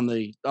pushing you on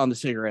the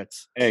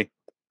cigarettes. hey,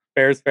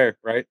 fair is fair,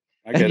 right?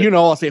 I get And it.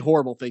 I'll say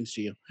horrible things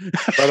to you.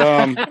 But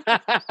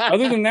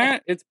other than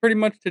that, it's pretty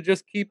much to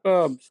just keep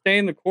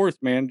staying the course,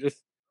 man.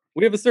 Just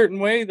we have a certain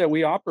way that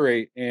we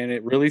operate, and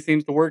it really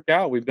seems to work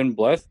out. We've been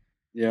blessed,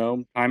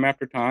 time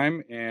after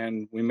time,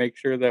 and we make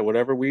sure that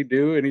whatever we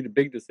do, any of the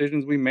big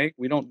decisions we make,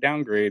 we don't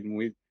downgrade, and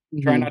we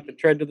try not to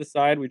tread to the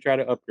side. We try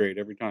to upgrade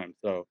every time.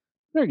 So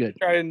Very good.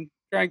 try and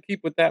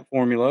keep with that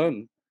formula,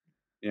 and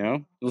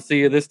we'll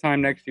see you this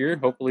time next year.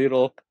 Hopefully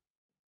it'll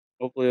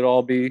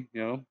all be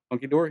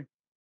hunky dory.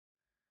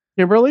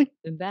 Kimberly,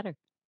 Even better.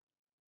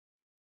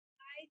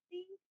 I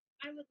think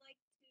I would like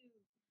to.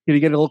 can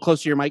you get a little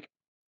closer to your mic?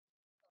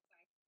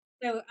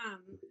 So,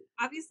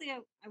 obviously,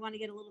 I want to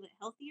get a little bit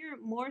healthier,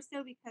 more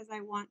so because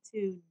I want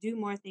to do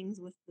more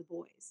things with the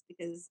boys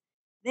because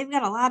they've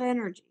got a lot of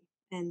energy,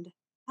 and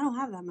I don't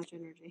have that much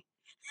energy.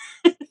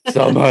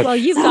 So much. Well,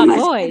 you've So got much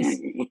boys.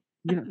 energy.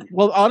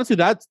 Well, honestly,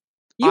 You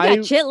got I-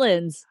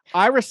 chitlins.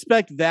 I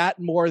respect that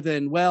more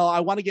than I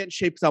want to get in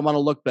shape because I want to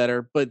look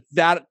better. But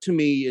that to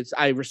me is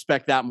I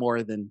respect that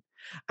more than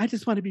I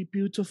just want to be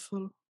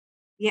beautiful.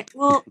 Yeah,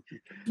 well,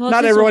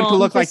 Not everyone can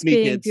look like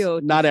me, kids.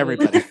 Not but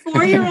everybody. the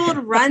 4-year-old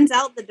runs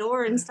out the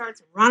door and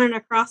starts running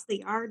across the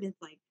yard.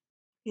 It's like,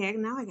 okay,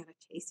 now I gotta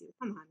chase you.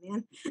 Come on,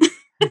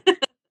 man.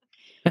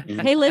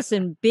 Hey,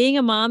 listen, being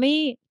a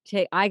mommy,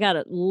 I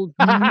got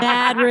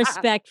mad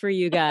respect for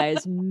you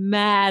guys.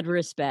 Mad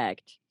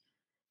respect.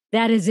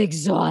 That is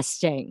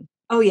exhausting.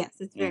 Oh yes,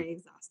 it's very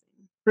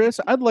exhausting. Chris,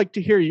 I'd like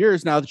to hear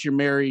yours now that you're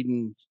married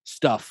and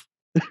stuff.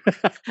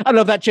 I don't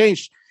know if that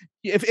changed.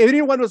 If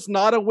anyone was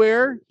not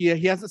aware, he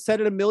hasn't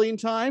said it a million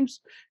times.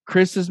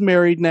 Chris is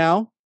married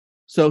now.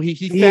 So he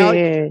found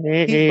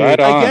Right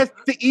I on. guess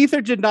the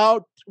ether did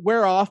not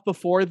wear off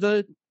before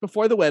the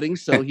wedding,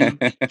 so he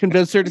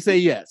convinced her to say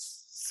yes.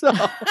 So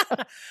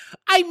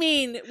I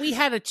mean, we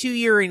had a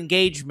 2-year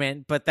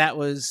engagement, but that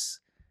was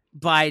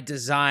by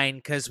design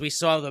because we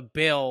saw the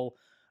bill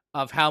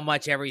of how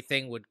much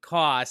everything would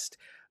cost,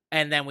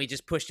 and then we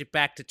just pushed it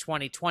back to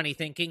 2020,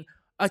 thinking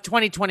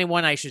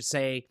 2021, I should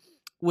say.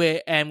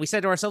 And we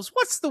said to ourselves,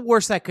 "What's the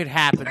worst that could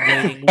happen?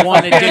 Waiting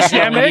one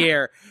additional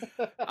year."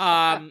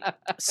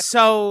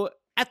 So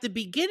at the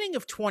beginning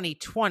of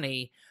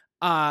 2020,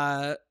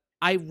 I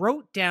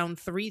wrote down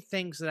 3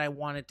 things that I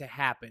wanted to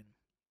happen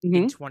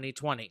in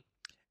 2020.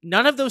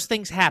 None of those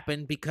things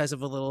happened because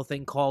of a little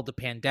thing called the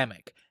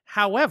pandemic.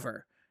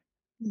 However,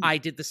 I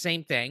did the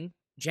same thing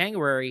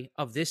January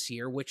of this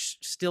year, which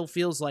still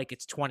feels like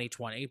it's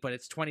 2020, but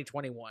it's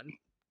 2021.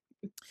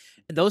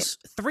 And those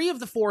 3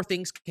 of the 4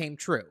 things came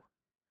true.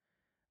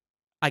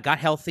 I got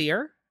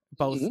healthier,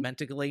 both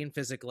mentally and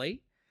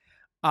physically.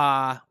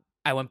 I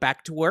went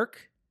back to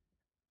work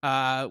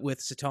with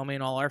Satomi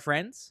and all our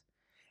friends.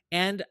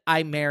 And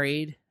I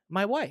married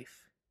my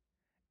wife.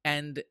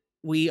 And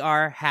we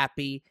are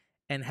happy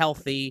and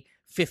healthy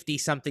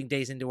 50-something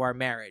days into our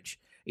marriage,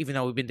 even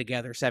though we've been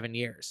together 7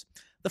 years.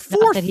 The Not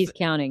fourth, that he's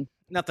counting.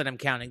 not that I'm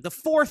counting. The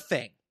fourth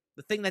thing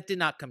the thing that did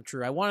not come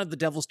true. I wanted the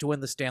Devils to win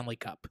the Stanley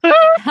Cup.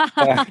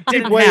 Keep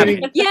Didn't waiting.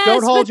 happen. Yes,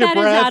 Don't hold but your that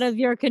is breath. out of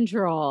your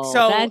control.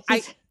 So That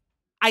is-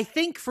 I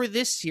think for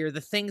this year,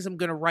 the things I'm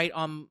going to write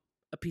on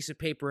a piece of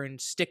paper and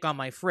stick on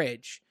my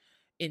fridge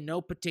in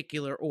no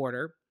particular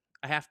order.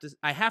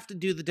 I have to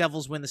do the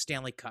Devils win the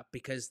Stanley Cup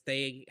because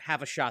they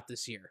have a shot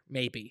this year.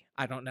 Maybe.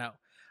 I don't know.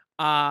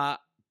 I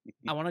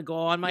want to go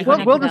on my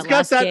We'll- We'll That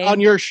discuss last that game. on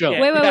your show.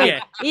 Yeah.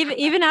 wait. Yeah.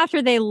 Even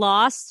after they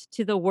lost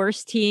to the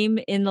worst team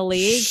in the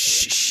league.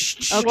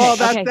 Okay, Well,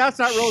 okay. that's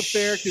not real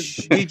fair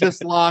because we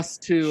just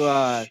lost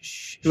to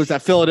who was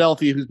that,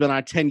 Philadelphia, who's been on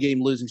a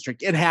 10-game losing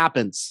streak. It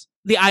happens.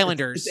 The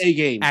Islanders. It's a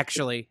game.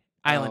 Actually.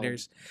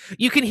 Islanders.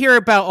 You can hear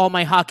about all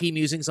my hockey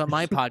musings on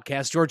my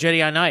podcast,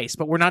 Georgetti on Ice,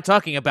 but we're not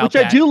talking about Which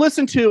that. I do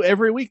listen to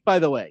every week, by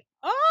the way.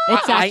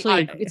 It's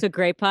actually I- it's a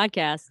great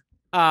podcast.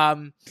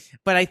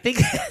 But I think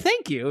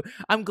thank you.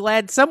 I'm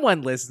glad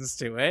someone listens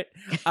to it.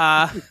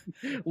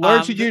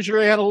 Learn to use your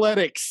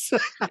analytics.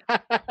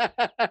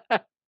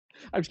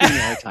 I'm just giving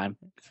you a hard time.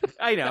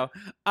 I know.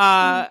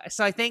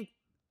 So I think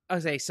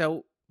okay.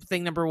 So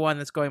thing number one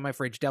that's going in my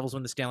fridge: Devils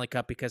win the Stanley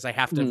Cup because I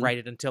have to Mhm. write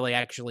it until they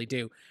actually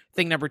do.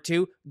 Thing number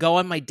two: go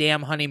on my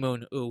damn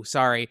honeymoon. Ooh,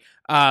 sorry.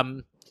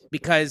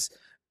 Because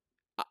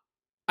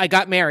I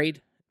got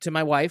married to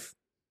my wife,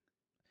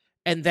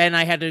 and then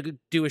I had to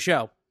do a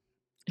show,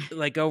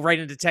 like go right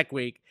into Tech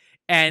Week.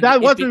 And That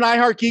it wasn't be- an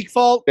iHeart Geek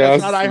fault. Yeah,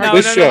 That's not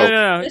it's- iHeart.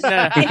 no, This no,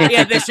 show. no.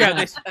 Yeah, this show.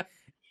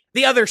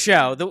 The other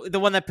show, the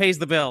one that pays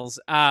the bills.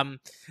 But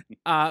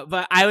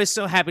I was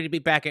so happy to be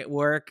back at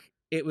work.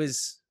 It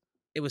was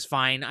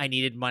fine. I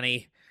needed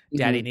money.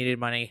 Daddy needed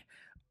money.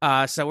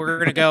 So we're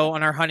gonna go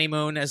on our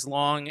honeymoon as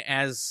long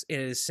as it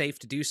is safe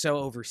to do so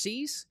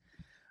overseas.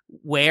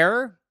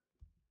 Where?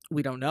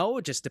 We don't know.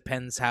 It just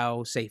depends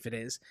how safe it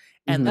is.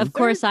 And the Of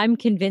course, I'm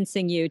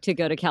convincing you to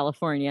go to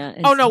California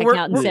and Oh, no, hang we're-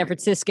 out in we're- San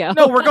Francisco.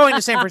 no, we're going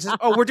to San Francisco.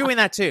 Oh, we're doing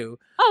that too.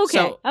 Oh, okay.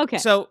 So, okay.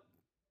 So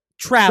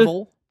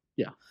travel.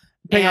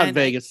 Hang out in And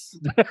Vegas.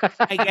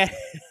 I guess,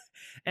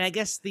 and I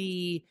guess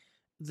the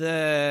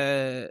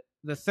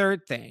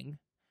third thing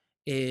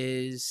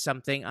is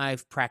something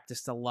I've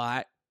practiced a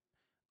lot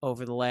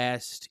over the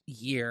last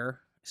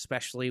year,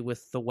 especially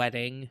with the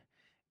wedding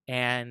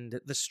and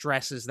the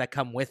stresses that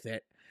come with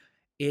it,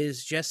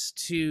 is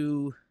just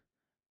to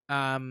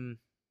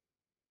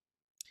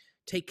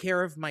take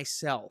care of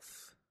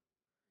myself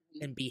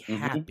and be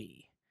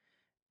happy,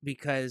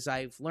 because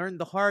I've learned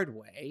the hard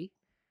way,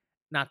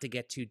 not to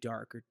get too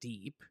dark or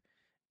deep,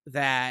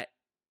 that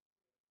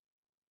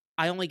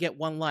I only get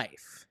one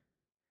life.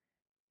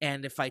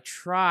 And if I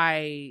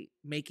try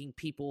making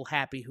people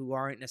happy who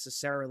aren't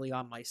necessarily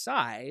on my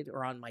side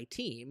or on my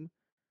team,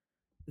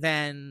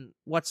 then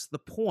what's the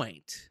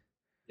point?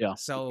 Yeah.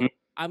 So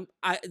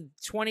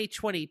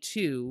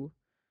 2022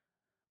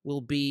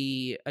 will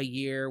be a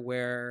year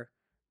where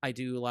I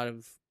do a lot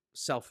of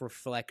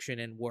self-reflection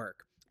and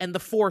work. And the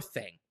fourth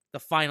thing, the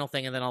final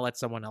thing, and then I'll let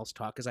someone else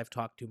talk because I've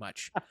talked too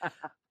much.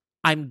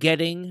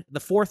 The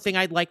fourth thing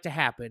I'd like to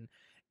happen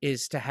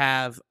is to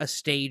have a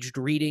staged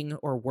reading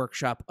or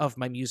workshop of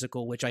my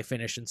musical, which I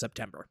finish in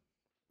September.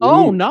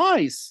 Oh, Ooh.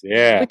 nice.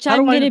 Yeah. Which How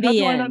I'm do I- going to how be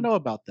do I in. not know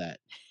about that?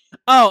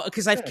 Oh,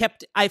 because I've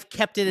kept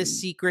it a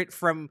secret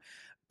from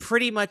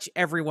pretty much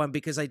everyone,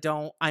 because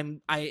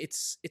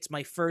it's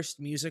my first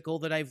musical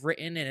that I've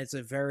written, and it's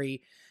a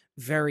very,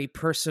 very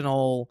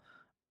personal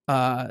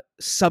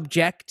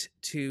subject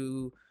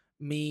to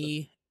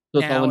me.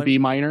 So it's Now all in and- B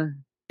minor.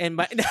 And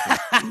my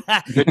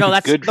Good- no,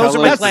 good those are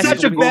fellow my That's classical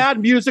such a musical.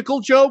 bad musical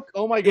joke.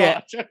 Oh my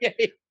Yeah. gosh.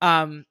 Okay.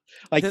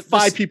 Like the-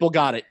 five people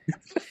got it.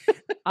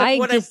 I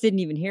what I- just didn't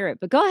even hear it,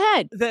 but go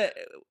ahead.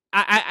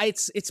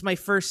 It's my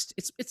first.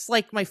 It's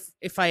like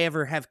if I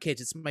ever have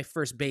kids, it's my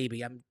first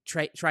baby. I'm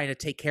trying to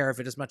take care of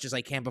it as much as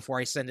I can before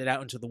I send it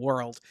out into the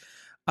world.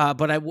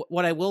 But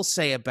what I will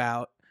say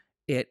about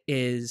it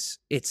is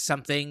it's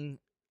something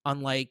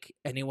unlike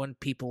anyone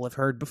people have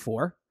heard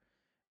before.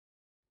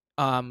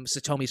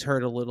 Satomi's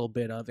heard a little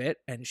bit of it,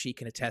 and she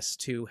can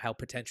attest to how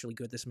potentially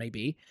good this may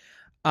be.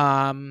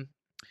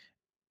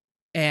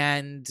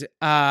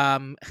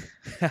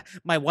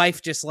 My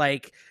wife just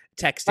like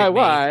texted My me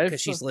wife.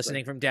 because she's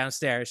listening from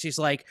downstairs. She's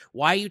like,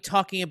 "Why are you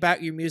talking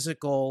about your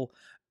musical?"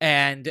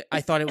 And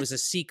I thought it was a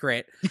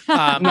secret.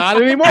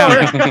 Not anymore.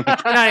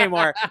 Not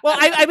anymore. Well,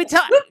 I've been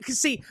telling.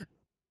 See,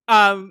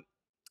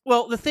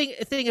 well, the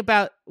thing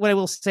about what I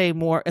will say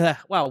more.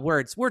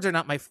 Words are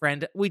not my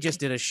friend. We just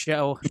did a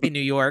show in New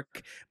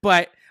York,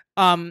 but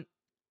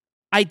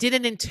I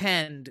didn't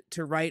intend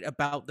to write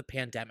about the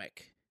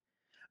pandemic,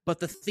 but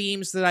the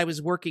themes that I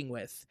was working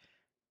with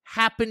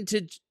happened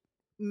to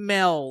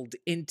meld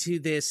into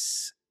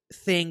this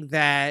thing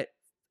that,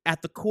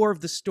 at the core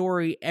of the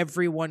story,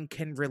 everyone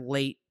can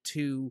relate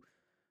to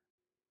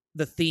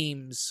the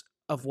themes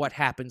of what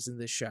happens in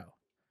this show.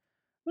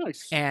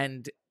 Nice.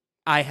 And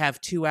I have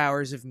 2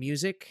 hours of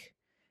music,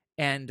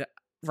 and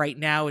right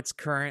now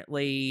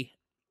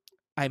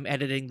I'm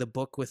editing the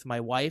book with my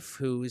wife,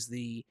 who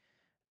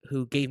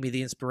gave me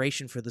the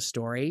inspiration for the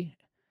story.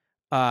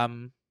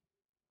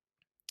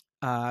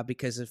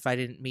 because if I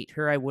didn't meet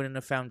her, I wouldn't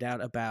have found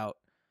out about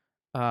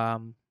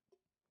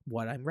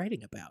what I'm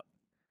writing about.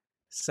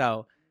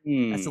 So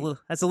that's a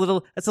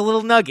little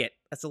nugget.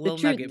 That's a little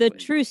nugget. The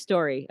true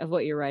story of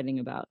what you're writing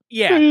about.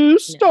 Yeah, True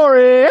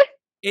story.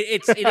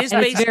 it is And based.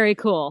 it's very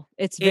cool.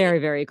 It's very,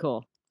 very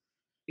cool.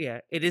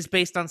 Yeah, it is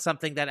based on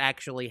something that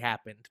actually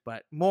happened,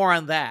 but more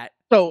on that.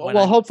 So,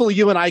 well, hopefully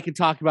you and I can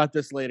talk about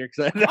this later.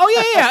 Oh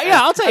yeah.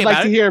 I'll tell you I'd about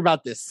like to it. hear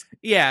about this.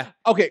 Yeah.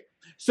 Okay.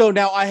 So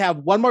now I have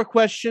one more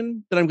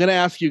question that I'm going to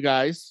ask you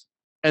guys,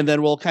 and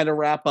then we'll kind of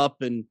wrap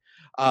up, and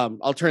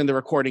I'll turn the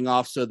recording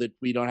off so that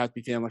we don't have to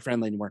be family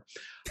friendly anymore.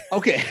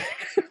 Okay.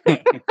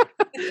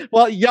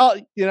 Well,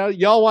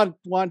 y'all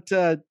want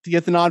to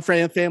get the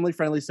non-family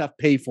friendly stuff,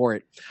 pay for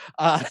it.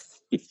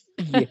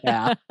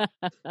 Yeah,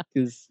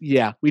 because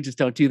we just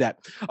don't do that.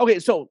 Okay,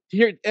 so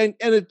here and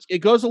it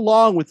goes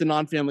along with the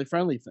non-family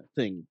friendly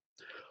thing.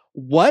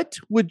 What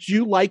would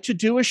you like to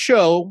do a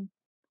show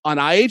on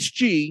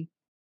IHG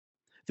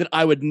that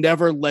I would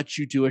never let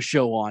you do a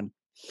show on?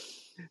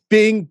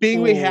 Being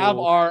we have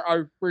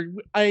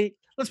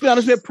let's be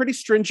honest, we have pretty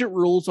stringent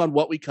rules on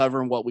what we cover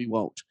and what we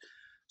won't.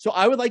 So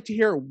I would like to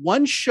hear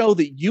one show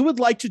that you would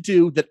like to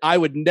do that I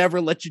would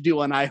never let you do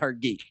on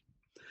iHeartGeek.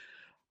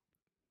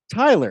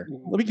 Tyler,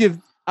 let me give.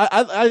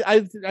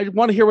 I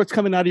want to hear what's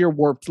coming out of your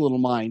warped little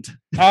mind.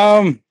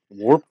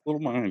 Warped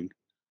little mind,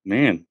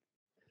 man.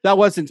 That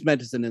wasn't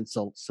meant as an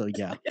insult, so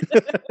yeah.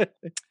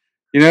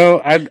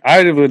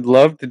 I would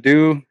love to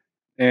do,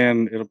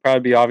 and it'll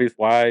probably be obvious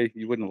why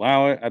you wouldn't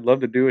allow it. I'd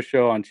love to do a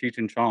show on Cheech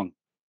and Chong.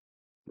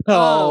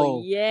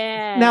 Oh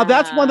yeah. Now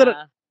that's one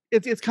that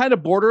it's kind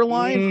of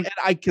borderline, and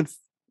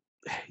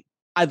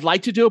I'd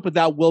like to do it, but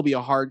that will be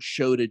a hard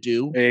show to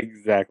do.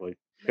 Exactly,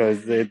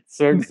 because it's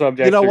certain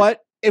subjects. You know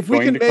what? If we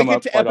can going to make come it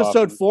up to quite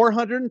episode often.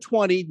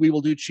 420, we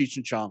will do Cheech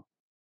and Chong.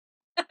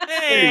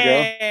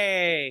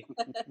 Hey.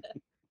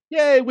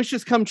 Yay,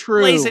 wishes come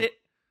true. Blaze it.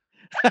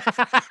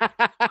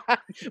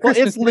 Well,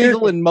 it's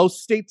legal in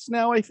most states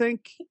now, I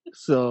think.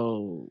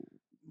 So,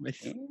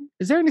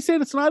 is there any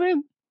state it's not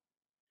in?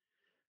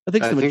 I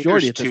think it's the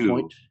majority at this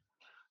point.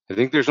 I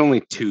think there's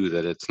only 2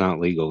 that it's not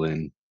legal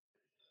in.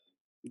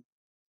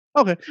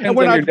 Okay. And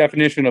we're your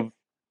definition of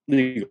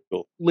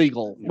legal.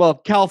 Legal. Well,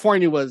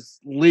 California was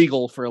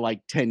legal for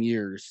like 10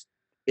 years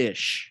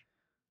ish.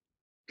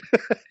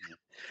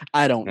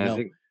 I don't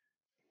know.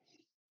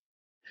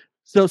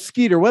 So,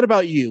 Skeeter, what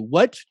about you?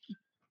 What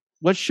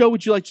show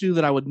would you like to do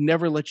that I would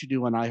never let you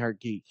do on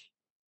iHeartGeek?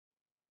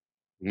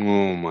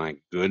 Oh my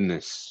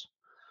goodness.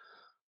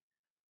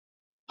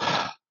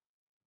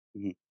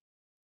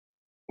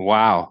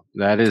 Wow,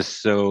 that is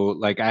so,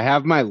 like, I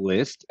have my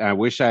list. I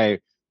wish I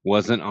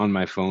wasn't on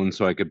my phone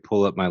so I could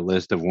pull up my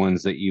list of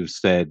ones that you've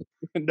said.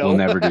 No. We'll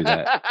never do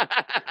that.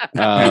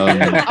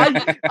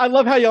 I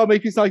love how y'all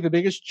make me sound like the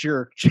biggest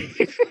jerk.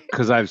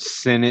 Because I've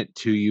sent it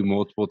to you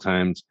multiple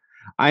times.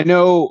 I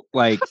know,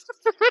 like,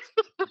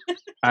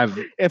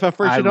 if at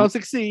first you don't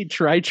succeed,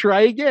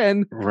 try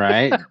again.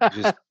 Right?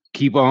 Just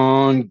keep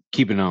on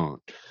keeping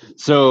on.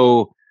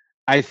 So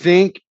I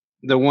think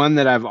the one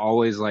that I've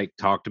always like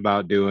talked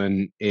about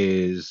doing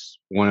is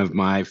one of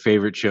my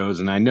favorite shows.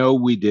 And I know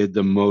we did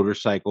the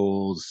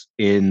motorcycles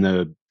in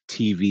the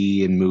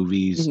TV and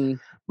movies,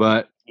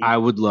 but I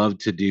would love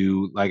to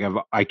do, like,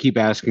 I keep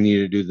asking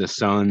you to do the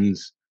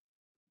Sons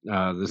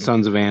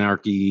of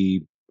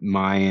Anarchy,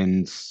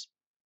 Mayans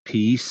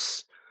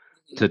piece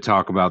to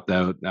talk about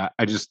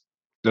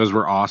those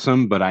were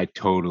awesome, but I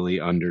totally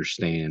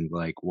understand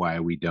like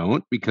why we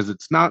don't, because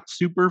it's not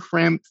super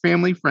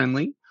family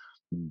friendly,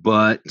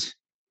 but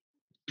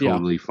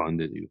totally fun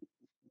to do.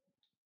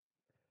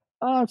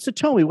 So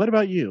Tommy, what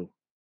about you?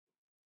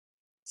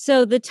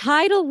 So the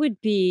title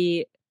would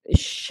be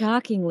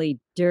shockingly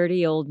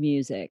dirty old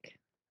music.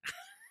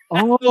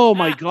 Oh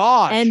my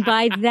gosh. And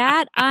by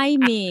that I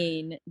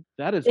mean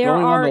that is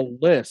going on the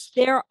list.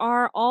 There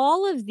are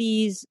all of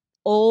these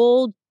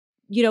old,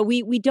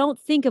 we don't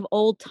think of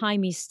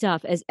old-timey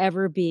stuff as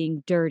ever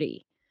being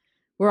dirty.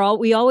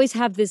 We always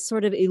have this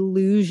sort of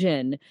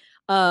illusion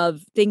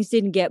of things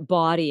didn't get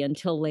bawdy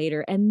until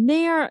later. And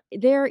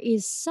there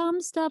is some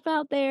stuff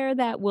out there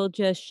that will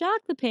just shock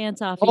the pants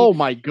off you. Oh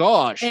my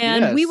gosh.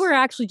 And we were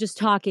actually just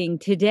talking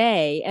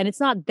today, and it's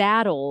not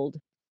that old,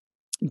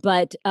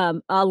 but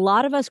a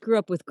lot of us grew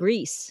up with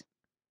Grease,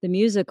 the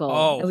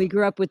musical, and we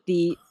grew up with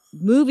the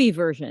movie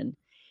version.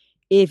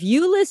 If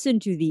you listen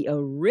to the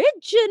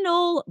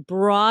original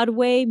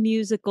Broadway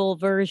musical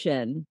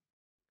version,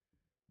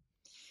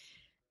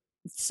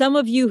 some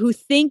of you who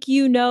think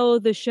you know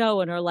the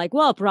show and are like,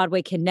 well,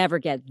 Broadway can never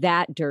get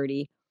that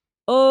dirty.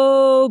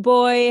 Oh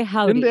boy,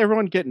 howdy. Didn't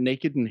everyone get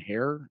naked in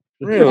hair?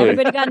 Really?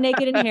 Everybody got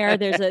naked in hair.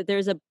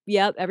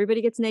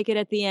 Everybody gets naked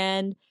at the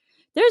end.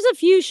 There's a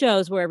few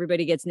shows where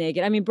everybody gets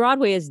naked. I mean,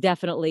 Broadway is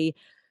definitely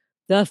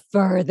the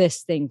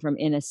furthest thing from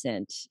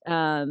innocent.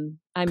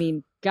 I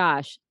mean,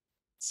 gosh,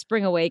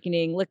 Spring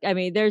Awakening. Look, I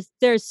mean,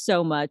 there's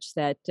so much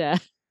that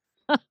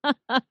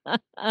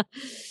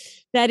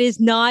that is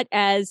not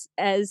as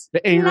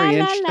The Angry la, Inch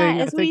la, la, thing. I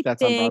as we think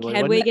that's on think. Broadway,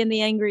 wasn't Hedwig it? and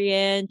the Angry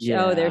Inch.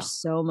 Yeah. Oh, there's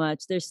so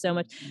much. There's so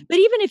much. But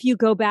even if you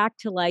go back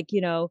to like,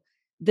 the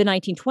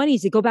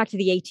 1920s, you go back to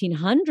the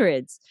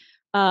 1800s,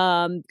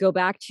 go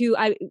back to,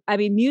 I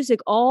mean, music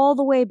all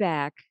the way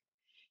back.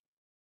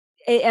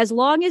 As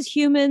long as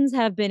humans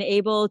have been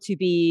able to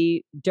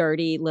be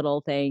dirty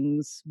little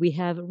things, we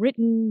have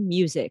written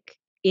music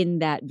in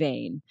that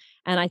vein.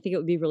 And I think it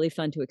would be really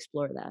fun to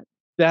explore that.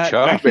 That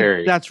Chuck I think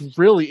Berry. that's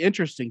really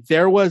interesting.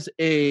 There was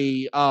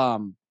a I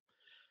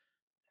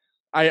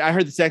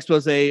heard this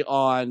expose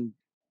on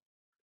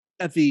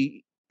at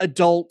the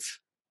adult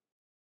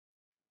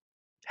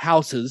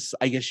houses,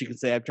 I guess you could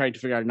say. I'm trying to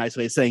figure out a nice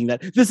way of saying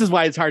that. This is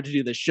why it's hard to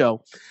do this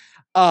show.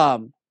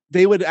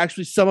 They would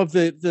actually, some of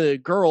the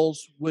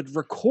girls would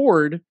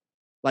record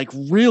like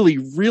really,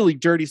 really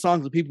dirty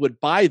songs, and people would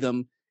buy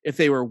them if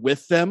they were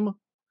with them.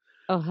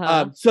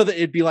 So that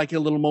it'd be like a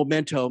little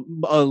memento.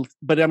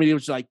 But I mean, it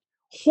was like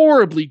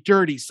horribly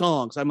dirty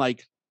songs. I'm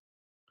like,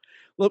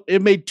 look,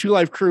 it made Two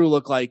Live Crew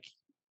look like,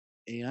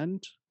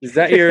 and Is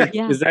that your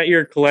Yeah. is that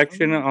your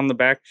collection on the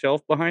back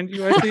shelf behind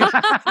you? I see.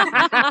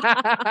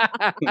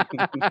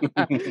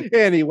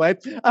 anyway.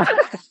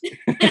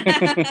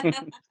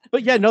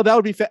 But yeah, no, that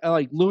would be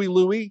like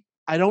Louie.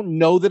 I don't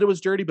know that it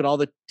was dirty, but all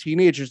the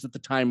teenagers at the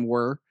time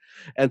were,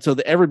 and so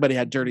everybody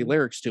had dirty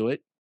lyrics to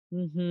it.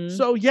 Mhm.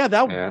 So yeah,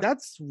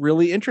 that's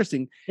really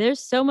interesting. There's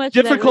so much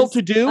Difficult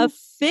that to do. was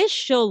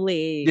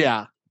officially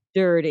Yeah.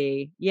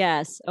 dirty.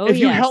 Yes. Oh, if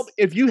you yes.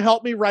 if you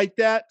help me write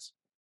that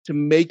to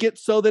make it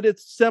so that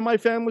it's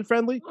semi-family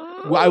friendly,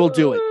 well, I will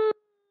do it.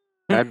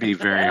 That'd be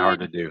very hard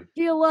to do.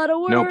 Be a lot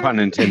of work. No pun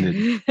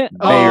intended. Very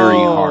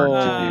Oh.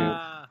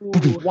 hard to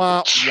do.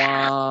 Wah,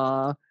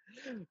 wah.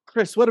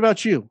 Chris, what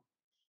about you?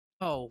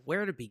 Oh,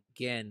 where to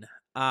begin?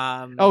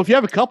 Oh, if you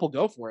have a couple,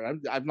 go for it.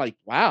 I'm like,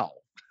 wow.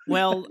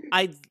 Well,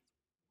 I'd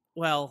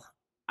love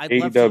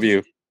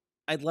AEW.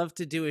 I'd love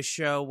to do a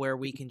show where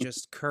we can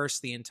just curse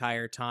the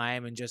entire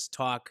time and just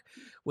talk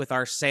with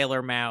our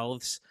sailor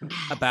mouths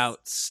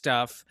about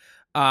stuff.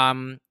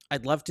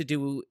 I'd love to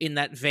do, in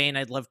that vein,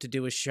 I'd love to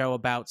do a show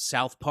about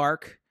South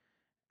Park.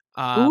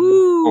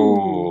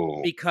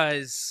 Oh.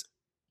 Because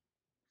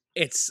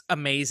it's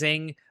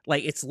amazing.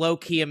 Like, it's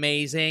low-key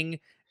amazing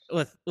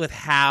with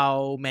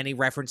how many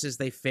references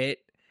they fit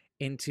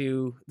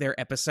into their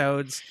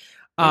episodes.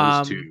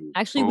 Those two.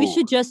 Actually, we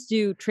should just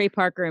do Trey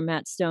Parker and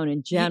Matt Stone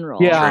in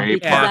general. Yeah. Trey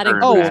Because that Parker,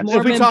 includes Matt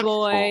Mormon Stone.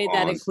 Boy,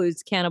 that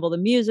includes Cannibal the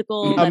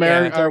Musical, that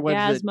America- includes or what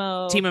is it?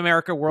 Orgasmo. Team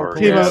America World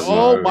Team Police. America.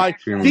 Oh my!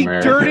 Team The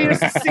America.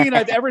 dirtiest scene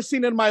I've ever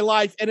seen in my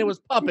life, and it was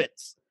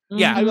puppets.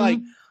 Yeah. I'm like,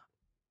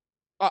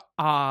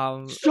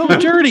 Um, so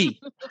dirty.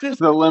 Just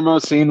The limo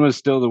scene was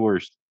still the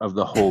worst of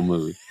the whole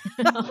movie.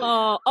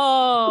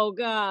 oh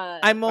God.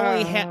 I'm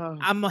only Uh.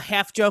 I'm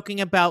half joking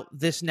about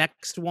this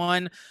next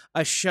one,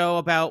 a show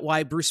about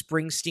why Bruce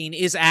Springsteen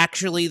is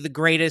actually the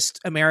greatest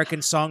American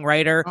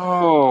songwriter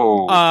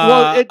Oh.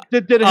 well,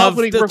 did it help of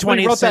when he the when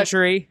he 20th wrote that?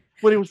 century.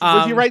 When he was he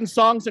Um, writing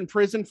songs in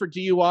prison for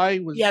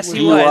DUI? Yes, he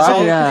DUI? was.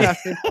 Oh, Yeah.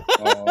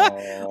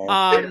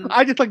 Oh.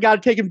 I just got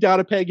to take him down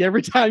a peg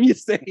every time you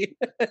say it.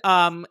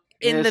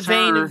 In Yes, the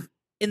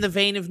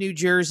vein sir. of New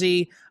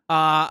Jersey,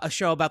 a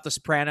show about the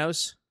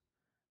Sopranos.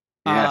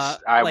 Yes,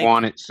 I like,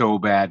 want it so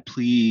bad.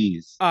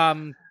 Please.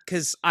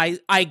 Because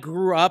I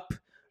grew up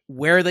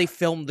where they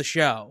filmed the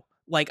show.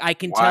 Like, I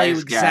can tell you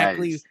Wise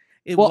exactly. guys.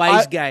 Well,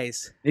 Wise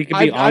guys. He could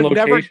be on I've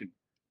never- location.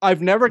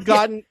 I've never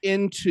gotten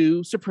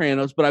into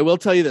Sopranos, but I will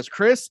tell you this,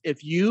 Chris,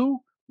 if you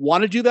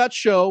want to do that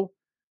show,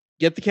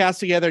 get the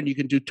cast together and you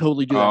can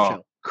totally do that Oh,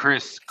 show.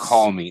 Chris,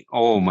 call me.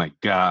 Oh my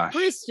gosh.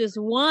 Chris just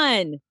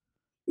won.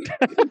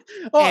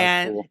 Oh,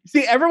 And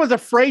see, everyone's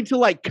afraid to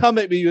like come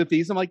at me with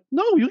these. I'm like,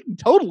 no, you can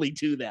totally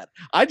do that.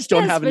 I just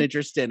don't Yes, have an but-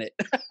 interest in it.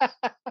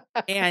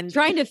 and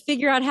Trying to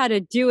figure out how to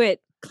do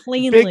it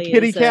cleanly. Big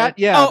kitty is a- cat,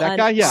 yeah, Oh, that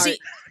guy, yeah.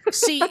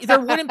 See,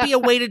 there wouldn't be a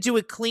way to do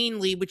it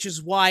cleanly, which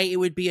is why it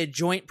would be a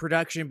joint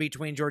production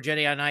between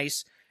Georgetti on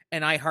Ice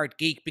and iHeart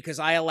Geek, because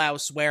I allow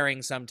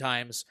swearing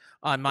sometimes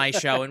on my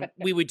show, and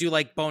we would do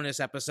like bonus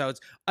episodes.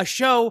 A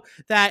show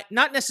that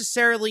not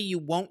necessarily you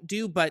won't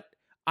do, but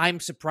I'm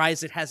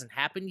surprised it hasn't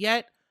happened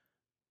yet.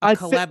 A I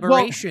thi- well-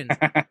 collaboration.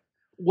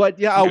 What?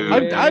 Yeah, I'm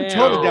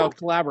totally down with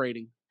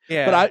collaborating.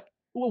 Yeah. But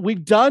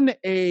we've done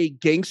a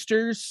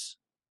gangsters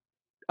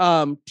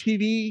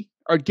TV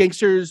or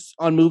gangsters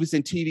on movies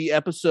and TV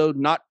episode.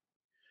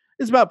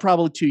 It's about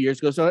probably 2 years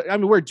ago. So I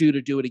mean, we're due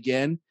to do it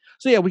again.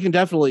 So yeah, we can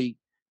definitely.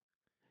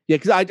 Yeah,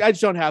 because I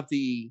just don't have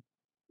the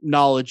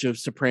knowledge of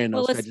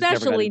Sopranos. Well, I just never got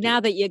especially into now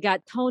it. that you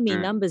got Tony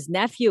Mm. Number's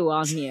nephew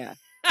on here.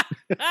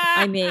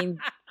 I mean,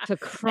 for Hey,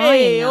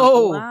 crying out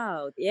oh.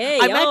 loud. Yeah,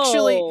 I'm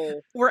actually-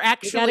 We're You gotta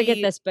actually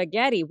get the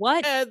spaghetti.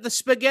 What? the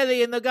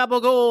spaghetti and the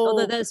gabagool.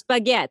 Oh, the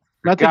spaghetti.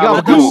 Not the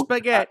Gabagool. The gabagool.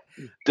 spaghetti.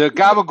 The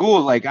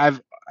gabagool, like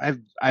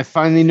I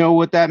finally know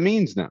what that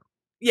means now.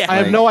 Yeah, I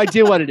have Like- no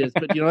idea what it is,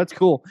 but that's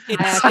cool. I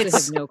it's, actually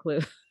it's, have no clue.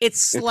 it's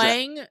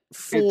slang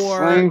It's for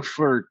slang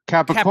for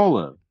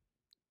capicola.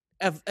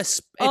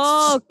 it's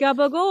Oh,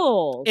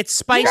 gabagool. it's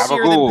spicier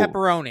Gabagool. than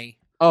pepperoni.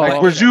 Oh, like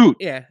okay. Brazoot,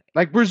 Yeah.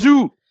 like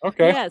Brazoot.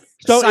 Okay. Yes.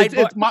 So it's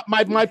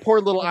Sidebar- my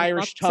poor little Like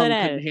Irish tongue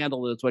mozzarella. couldn't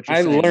handle it. Is what you're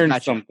I saying? learned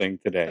Gotcha. something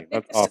today.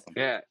 That's awesome.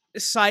 Yeah.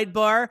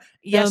 Sidebar.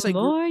 Yes, the I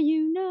grew, more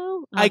you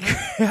know. I,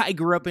 Uh-huh. gr- I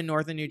grew up in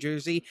northern New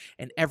Jersey,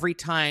 and every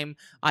time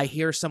I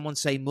hear someone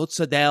say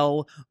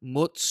mozzarella,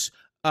 mutz,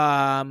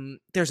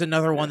 there's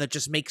another one that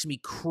just makes me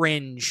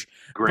cringe.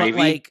 Gravy. But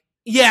like,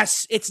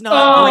 yes, it's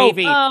not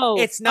gravy. Oh,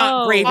 it's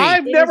not oh. gravy.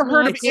 I've It never is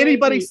heard not of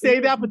anybody gravy. say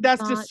It that, is but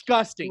that's not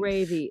disgusting.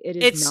 Gravy. It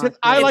is It's- not.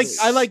 I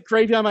gravy. like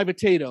gravy on my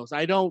potatoes.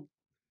 I don't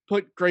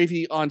put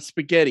gravy on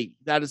spaghetti.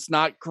 That is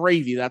not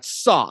gravy. That's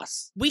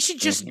sauce. We should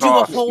just do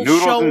a Sauce, whole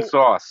noodles show. and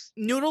sauce.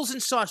 Noodles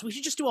and sauce. We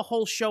should just do a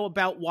whole show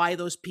about why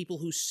those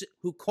people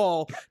who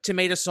call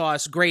tomato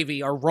sauce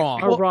gravy are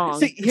wrong. Are wrong.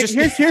 See, Just-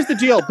 here's the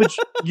deal. But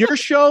your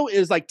show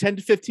is like 10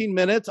 to 15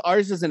 minutes.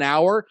 Ours is an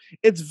hour.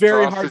 It's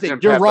very hard. Sausage To,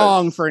 and you're peppers.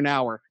 wrong for an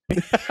hour.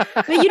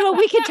 But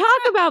we could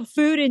talk about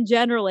food in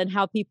general and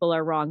how people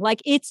are wrong.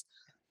 Like it's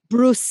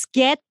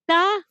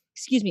bruschetta.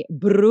 Excuse me,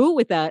 bru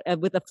with a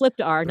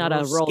flipped R, not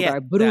a rolled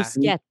R.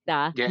 Bruschetta.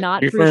 Bruschetta, Yeah.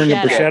 not You referring to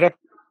bruschetta.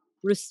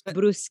 bruschetta?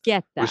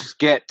 Bruschetta.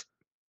 Bruschetta.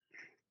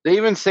 They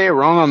even say it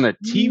wrong on the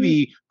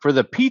TV for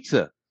the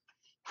pizza,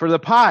 for the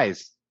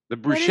pies, the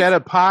What is-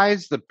 bruschetta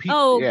pies, the pizza.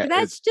 Oh, yeah,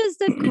 that's it's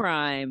just a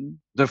crime.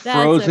 the that's a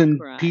frozen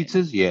crime.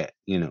 pizzas. Yeah,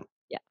 you know,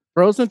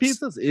 Frozen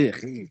pizzas?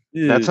 Ugh.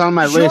 that's on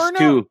my list DiGiorno-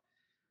 too.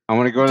 I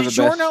want to go to the best.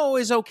 DiGiorno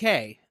is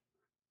okay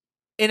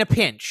in a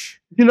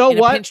pinch. You know In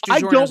a what? pinch, I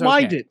DiGiorno's don't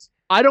mind okay. it.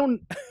 I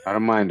don't I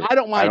don't mind it. I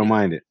don't mind I don't it.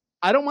 mind it.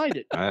 I don't mind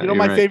it. You know, you're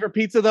my right. favorite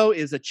pizza though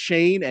is a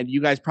chain, and you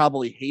guys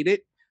probably hate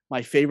it.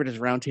 My favorite is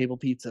Round Table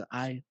Pizza.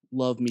 I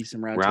love me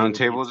some Round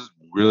Table Pizza. is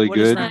really What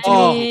is good. Round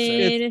Oh,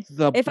 mean, it's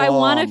the If I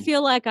want to bomb.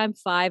 feel like I'm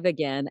 5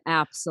 again,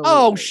 absolutely.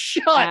 Oh,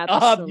 shut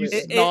up, you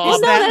Absolutely. snob. Well,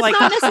 Is no, that that's like-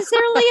 not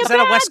necessarily is a that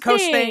a bad West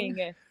Coast thing?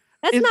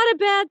 That's Is- not a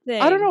bad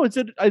thing. I don't know. Is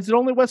it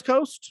only West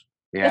Coast?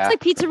 Yeah. That's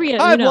like Pizzeria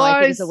Hi, Uno. I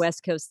think it's a Blythe.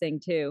 West Coast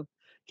thing too.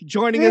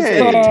 Joining us Hey.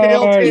 in the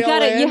You You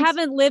got it. You end.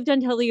 haven't lived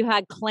until you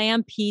had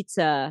clam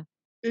pizza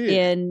Ugh.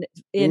 in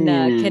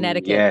Ooh,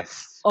 Connecticut.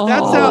 Yes. Oh,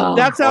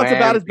 That sounds Clam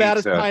about as bad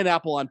as pizza.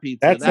 pineapple on pizza.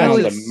 That Oh,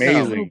 sounds it's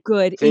amazing. so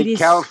good. See, It is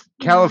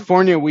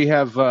California, we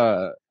have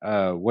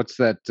what's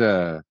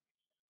that?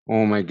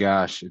 Oh my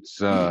gosh,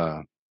 it's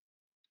I'll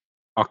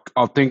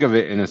think of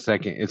it in a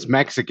second. It's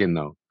Mexican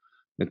though.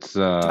 It's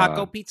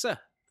Taco pizza.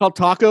 called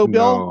Taco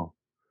Bill. No,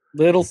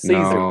 Little Caesar.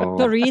 no,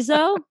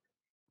 chorizo.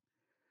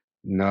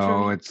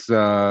 no, it's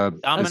it's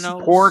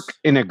Domino's. pork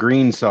in a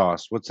green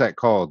sauce. What's that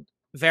called?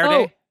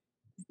 Verde.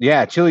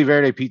 Yeah, chili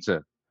verde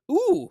pizza.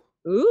 Ooh.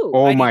 Ooh,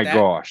 Oh I need my that.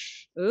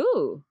 gosh,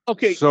 ooh.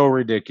 Okay, so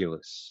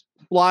ridiculous.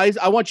 Blythe,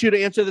 I want you to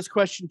answer this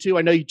question too.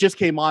 I know you just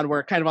came on.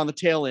 We're kind of on the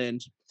tail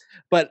end,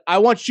 but I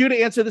want you to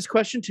answer this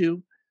question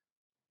too.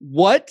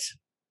 What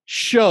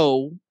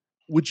show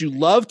would you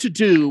love to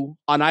do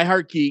on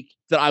iHeartGeek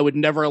that I would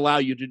never allow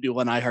you to do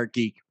on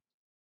iHeartGeek?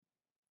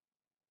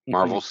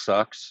 Marvel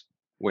sucks.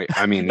 Wait,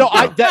 I mean, No,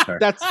 sorry.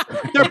 that's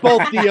they're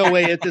both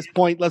DOA at this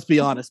point. Let's be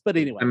honest. But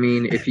anyway, I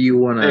mean, if you They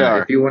wanna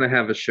are.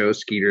 have a show,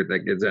 Skeeter, that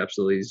gets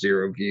absolutely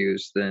 0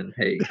 views, then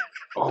hey,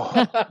 Oh,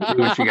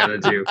 do what you gotta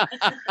do.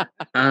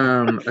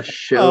 A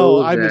show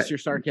oh, I that miss your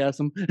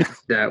sarcasm.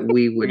 that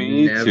we would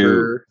Me too.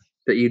 never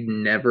that you'd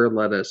never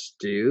let us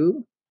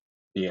do.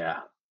 yeah.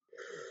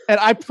 And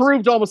I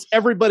proved almost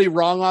everybody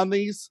wrong on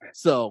these.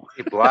 So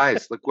Hey,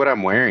 Blythe, look what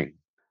I'm wearing.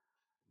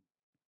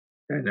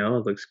 I know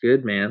it looks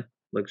good, man.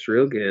 Looks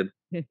real good.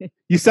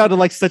 you sounded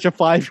like such a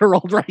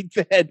 5-year-old right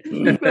then.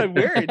 What am I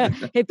wearing?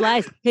 Hey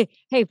Blythe.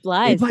 Hey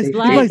Blythe. Blythe,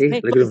 Blythe. hey,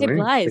 Hey look at him hey, wearing.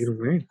 Blythe.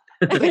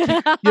 Look at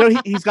him wearing. You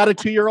know, he's got a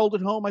 2-year-old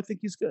at home. I think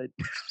he's good.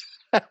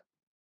 Ugh,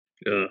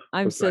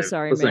 I'm let's so not-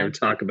 sorry, Let's not man. even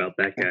talk about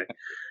that guy.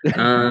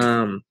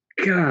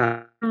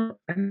 God,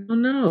 I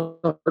don't know.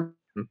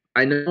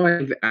 I know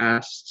I've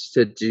asked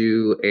to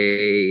do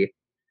a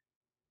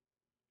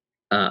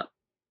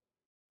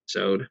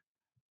episode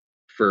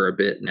for a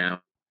bit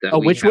now. That Oh,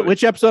 we which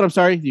haven't- episode? I'm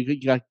sorry, you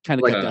got kind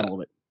of Like, cut down a little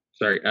bit.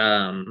 Sorry,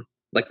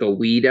 like the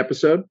weed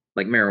episode,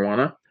 like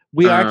marijuana.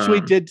 We actually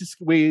um, did.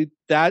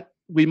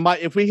 We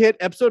might if we hit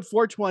episode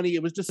 420.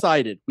 It was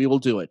decided we will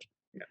do it.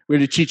 We're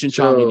to Cheech and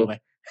Chong So- anyway.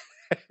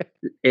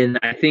 And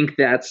I think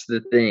that's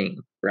the thing,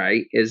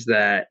 right? Is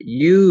that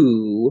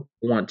you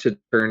want to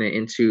turn it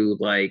into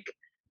like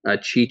a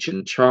Cheech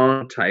and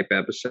Chong type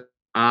episode.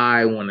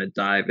 I want to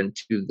dive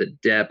into the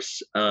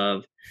depths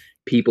of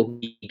people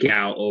who geek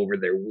out over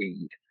their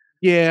weed.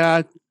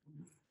 Yeah,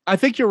 I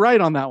think you're right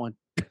on that one.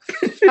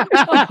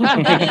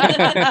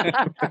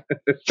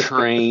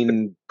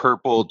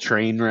 Purple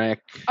train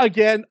wreck.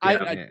 Again,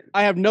 Yeah.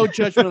 I have no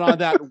judgment on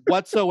that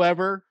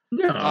whatsoever.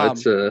 No, Um,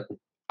 it's a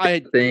I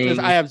thing. because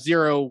I have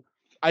zero.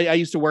 I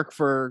used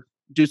to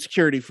do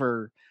security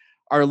for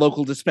our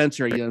local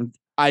dispensary, and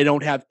I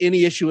don't have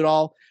any issue at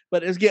all.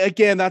 But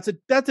again, that's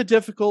a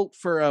difficult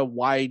for a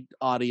wide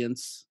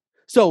audience.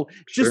 So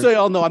just so Sure.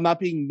 y'all know, I'm not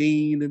being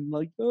mean and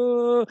like,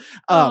 Oh.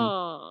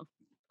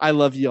 I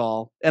love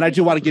y'all, and I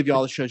do want to give you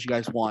all the shows you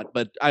guys want,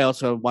 but I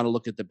also want to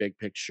look at the big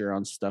picture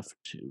on stuff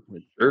too.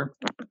 Sure.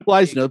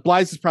 Blythe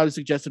has probably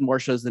suggested more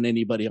shows than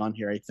anybody on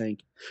here. I think.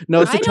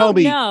 No, I don't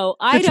Satomi. know.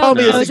 I Satomi don't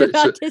know. I is- was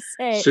about to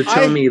say.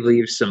 Satomi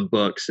leaves some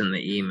books in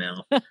the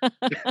email.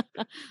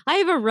 I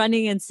have a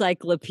running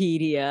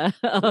encyclopedia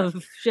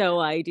of show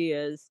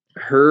ideas.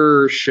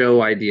 Her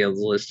show idea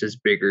list is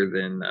bigger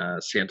than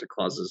Santa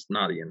Claus's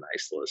naughty and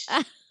nice list.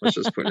 Let's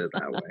just put it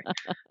that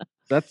way.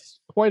 That's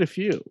quite a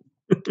few.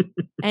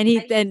 And he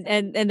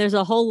and there's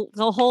a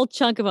whole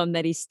chunk of them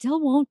that he still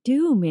won't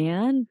do,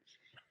 man.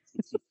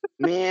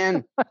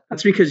 Man,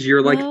 that's because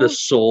you're like No. the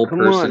sole Come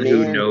person on, who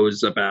man.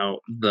 knows about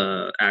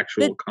the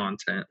actual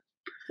content.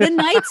 The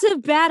Knights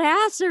of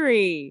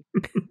Badassery.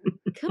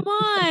 Come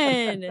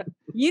on.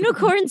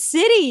 Unicorn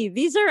City.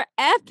 These are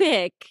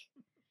epic.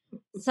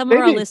 Some of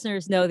our Maybe-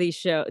 listeners know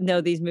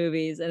these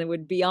movies and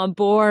would be on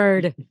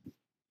board.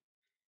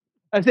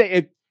 I say,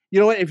 if you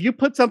know what, if you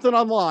put something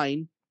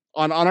online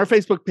on our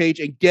Facebook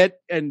page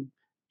and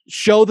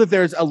show that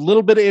there's a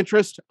little bit of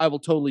interest, I will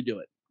totally do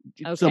it.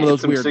 Some of Okay.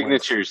 those some weird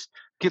signatures.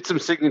 Get some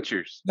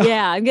signatures.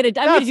 Yeah, I'm gonna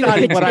That's do a not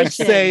petition. what I'm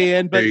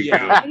saying, but There you yeah.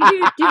 go. I'm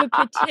gonna do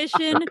a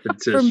petition for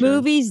Petition.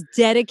 movies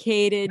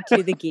dedicated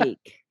to the geek.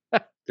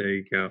 There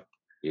you go.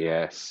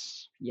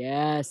 Yes.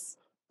 Yes.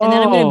 And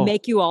then I'm Oh. gonna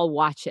make you all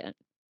watch it.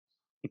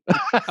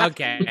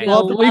 Okay. You're gonna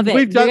Well, love it.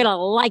 we've You're done- gonna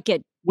like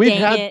it. We've Dang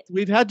had it.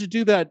 we've had to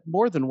do that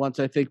more than once,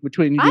 I think,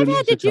 between you I've and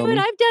had to do it. Satomi.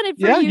 I've done it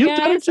for Yeah, you you've guys.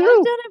 done it I've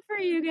too. done it for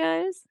you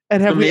guys.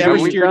 And have So we maybe ever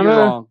we steered done you a-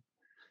 wrong?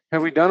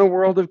 Have we done a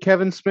world of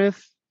Kevin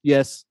Smith?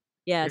 Yes.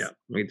 Yes. Yeah,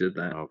 we did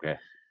that. Okay.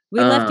 We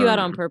left you out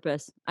on Um,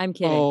 purpose. I'm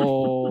kidding.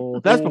 Oh,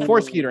 that's before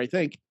Skeeter, I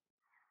think.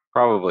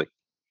 Probably.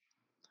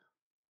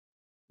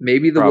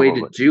 Maybe the way to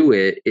Probably. do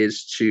it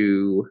is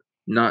to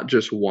not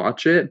just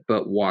watch it,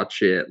 but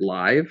watch it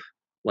live,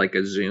 like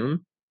a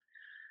Zoom.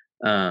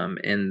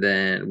 And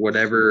then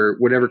whatever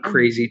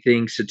crazy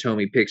thing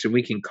Satomi picks, and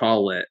we can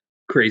call it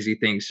crazy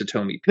things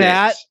Satomi picks.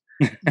 That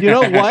you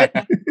know what?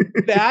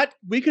 That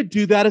we could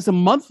do that as a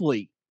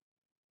monthly.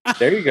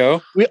 There you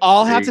go. We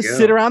all There have you to go.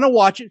 sit around and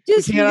watch it.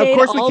 Just We can't, of made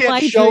course, all we my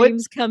can't show it.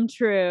 dreams come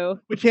true.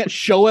 We can't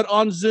show it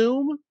on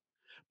Zoom,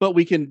 but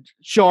we can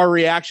show our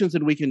reactions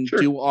and we can Sure.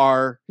 do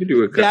our. We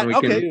do it. That- we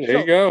okay. can There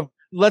you go.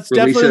 Let's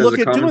release definitely it as look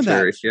a at doing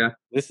commentary. that. Yeah.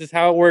 This is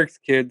how it works,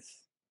 kids.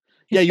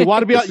 Yeah, you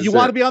want to be This on. is You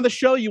want to it. be on the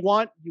show. You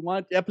want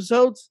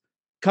episodes.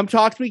 Come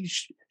talk to me.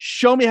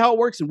 Show me how it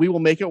works, and we will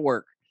make it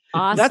work.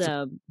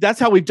 Awesome. That's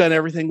how we've done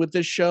everything with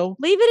this show.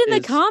 Leave it in the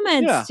is-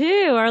 comments yeah.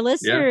 too. Our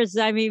listeners.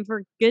 I mean,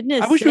 for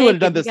goodness I wish sake. we would have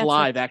done if you this got some-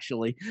 live,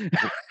 actually.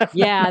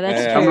 Yeah,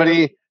 that's Yeah.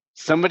 true.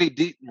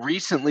 Somebody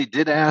recently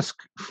did ask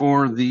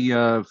for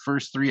the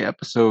first 3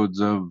 episodes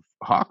of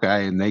Hawkeye,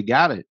 and they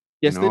got it.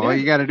 Yes, You know, they all did.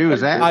 you got to do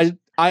is ask.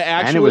 I and it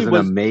actually was an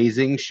was.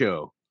 amazing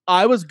show.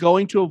 I was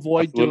going to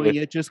avoid Absolutely.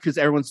 doing it just because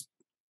everyone's,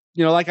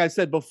 like I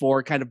said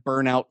before, kind of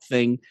burnout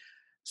thing.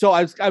 So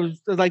I was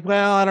like,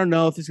 well, I don't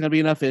know if there's going to be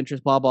enough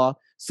interest, blah, blah.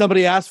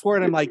 Somebody asked for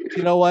it. I'm like,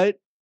 you know what?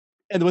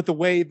 And with the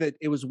way that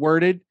it was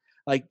worded,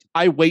 like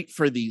I wait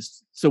for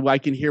these so I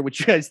can hear what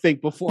you guys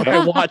think before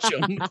I watch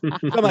them.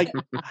 I'm like,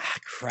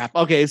 crap.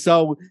 Okay.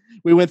 So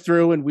we went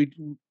through and we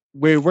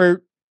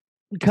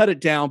cut it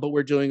down, but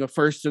we're doing a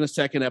first and a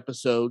second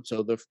episode.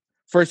 So the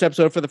first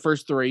episode for the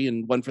first 3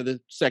 and one for the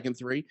second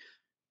 3.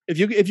 If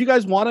you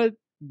guys want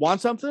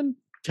something,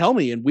 tell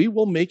me and we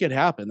will make it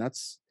happen.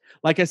 That's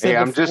like I said. Hey,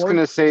 I'm just going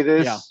to say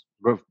this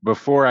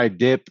before I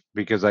dip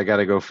because I got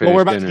to go finish Well,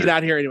 we're about dinner. to get out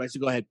of here anyway, so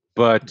go ahead.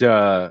 But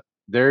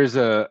there's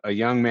a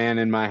young man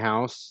in my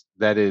house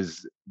that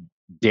is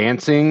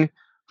dancing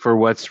for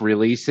what's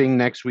releasing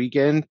next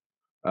weekend.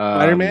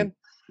 Spider-Man?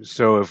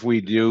 So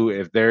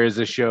if there is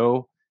a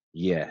show,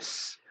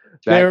 yes.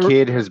 That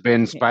kid has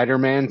been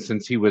Spider-Man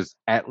since he was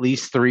at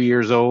least 3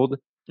 years old.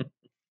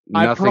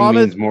 Nothing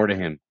means more to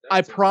him.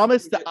 I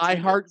promise the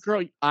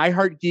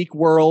iHeart Geek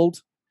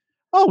World.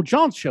 Oh,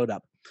 John showed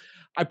up.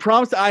 I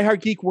promise the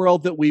iHeart Geek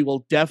World that we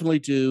will definitely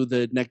do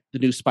the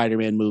new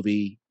Spider-Man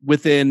movie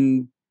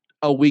within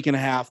a week and a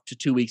half to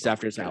 2 weeks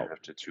after it's out.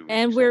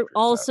 And we're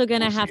also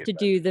going to have to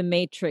do the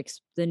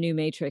new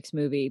Matrix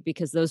movie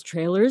because those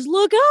trailers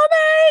look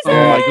amazing.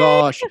 Oh my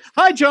gosh.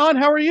 Hi, John.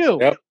 How are you?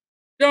 Yep.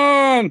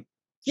 John.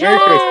 Merry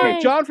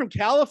Christmas. John from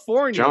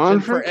California. John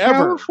Been from forever.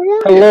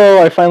 California.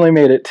 Hello, I finally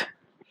made it.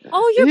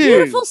 Oh, your Dude.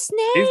 beautiful snake.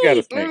 He's got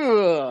a snake.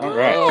 All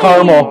right.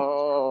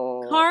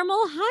 Caramel. Caramel.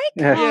 Hi,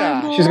 Yeah.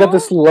 Caramel. She's got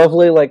this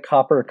lovely like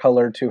copper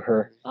color to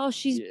her. Oh,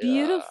 she's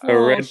beautiful. A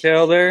red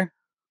tail there.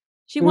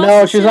 She wants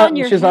No, to she's sit not. on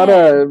your She's head. not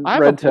a I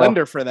have a red tail.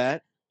 blender for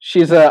that.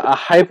 She's a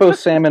hypo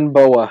salmon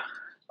boa.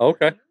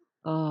 Okay.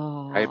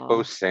 Oh.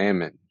 Hypo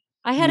salmon.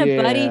 I had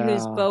a buddy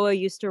whose Yeah. boa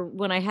used to,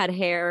 when I had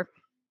hair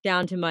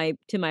down to my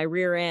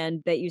rear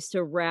end, that used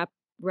to wrap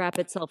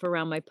itself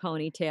around my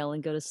ponytail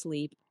and go to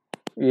sleep.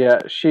 Yeah,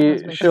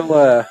 was my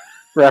she'll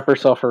wrap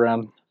herself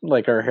around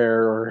like her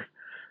hair, or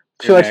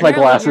she Your likes my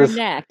Apparently your glasses.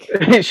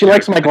 neck. She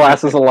likes my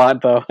glasses a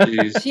lot, though.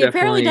 She's She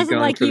apparently definitely doesn't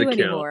going like for you the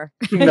kill. anymore.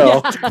 No.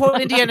 To quote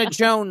Indiana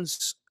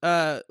Jones,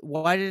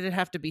 Why did it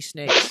have to be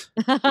snakes?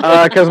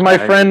 Because my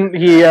friend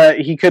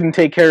he couldn't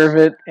take care of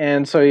it,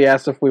 and so he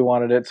asked if we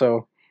wanted it,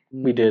 so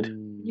we did.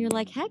 You're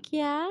like, heck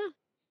yeah.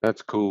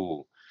 That's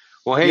cool.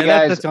 Well, hey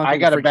Yeah, guys, that I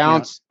gotta freaks me out.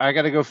 bounce. I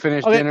gotta go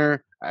finish Okay.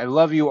 dinner. I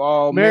love you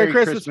all. Merry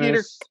Christmas,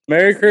 Peter.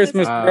 Merry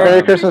Christmas, bro.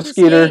 Merry Christmas,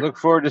 Skeeter. Look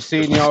forward to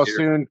seeing y'all Peter.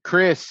 soon.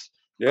 Chris,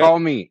 Yep. call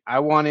me. I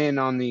want in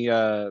on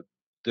the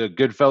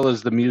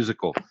Goodfellas the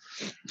musical.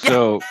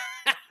 So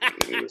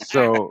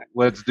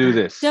let's do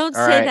this. Don't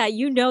All say right. that.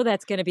 You know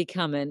that's going to be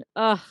coming.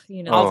 Ugh,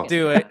 you know. I'll it's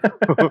do it.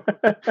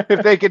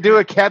 If they could do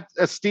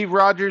a Steve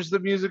Rogers the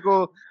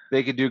musical,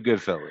 they could do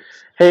Goodfellas.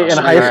 Hey, in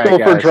All high right, school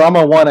for guys.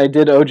 drama 1, I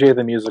did OJ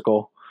the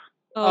musical.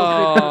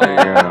 Oh, There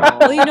you go.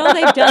 well, you know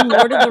they've done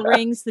Lord of the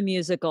Rings the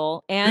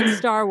musical and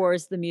Star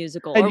Wars the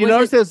musical. And Or you was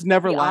notice it it's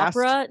never the last.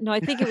 opera? No, I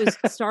think it was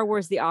Star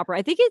Wars the opera.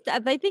 I think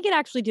it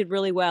actually did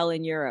really well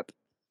in Europe.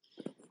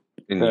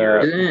 In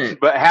Europe. Didn't-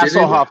 But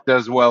Hasselhoff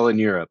does well in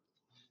Europe.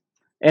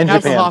 And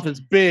Japan. Hasselhoff is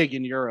big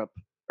in Europe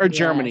or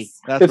Germany.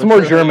 Yes. That's It's what's more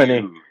really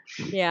Germany.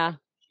 Yeah.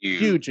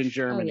 Huge in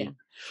Germany.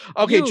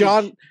 yeah. Okay, Huge.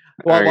 John.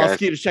 Well, All right, I'll guys.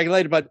 Skeeter's checking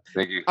later, but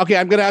Thank you. okay,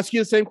 I'm going to ask you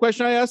the same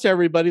question I asked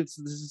everybody. This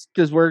is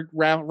because we're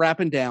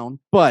wrapping down.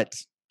 But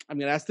I'm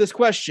going to ask this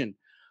question: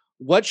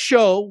 what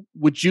show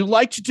would you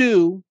like to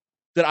do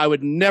that I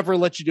would never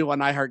let you do on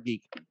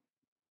iHeartGeek?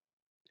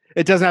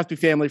 It doesn't have to be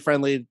family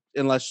friendly,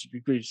 unless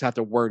you just have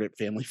to word it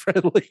family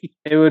friendly.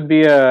 It would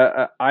be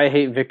a I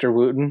hate Victor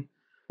Wooten.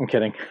 I'm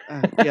kidding.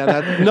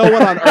 Yeah, no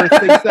one on earth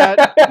thinks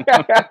that.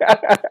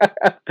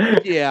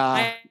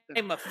 Yeah.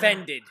 I'm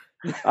offended.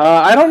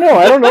 I don't know.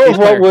 I don't know He's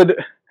what fair. would.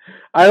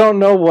 I don't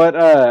know what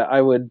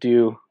I would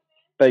do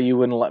that you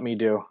wouldn't let me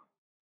do.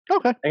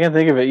 Okay. I can't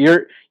think of it.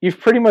 You've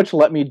pretty much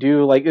let me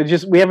do like it's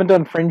just we haven't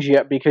done Fringe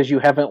yet because you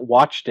haven't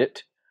watched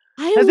it.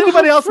 Has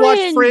anybody else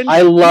watched Fringe?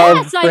 I love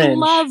Yes, I Fringe.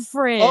 love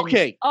Fringe.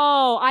 Okay.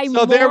 Oh, I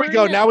So there we go.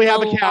 mourn Now we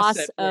have the a cast loss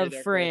set for you of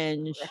there, Chris.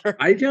 Fringe.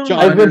 I don't John,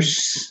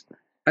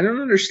 I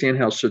don't understand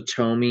how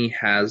Satomi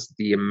has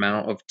the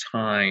amount of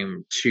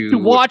time To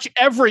watch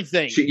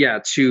everything.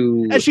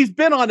 to And she's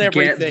been on get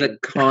everything. the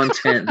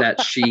content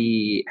that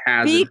she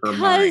has in her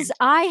mind. Because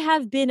I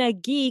have been a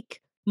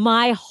geek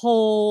my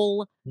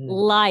whole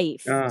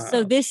life.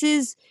 So this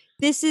is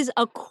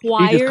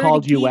acquired.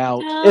 called you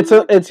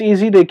geekdom. It's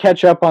easy to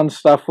catch up on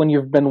stuff when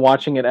you've been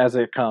watching it as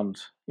it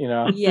comes. You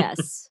know.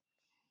 Yes.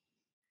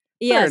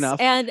 Yes, enough.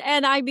 and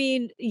I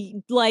mean,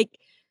 like,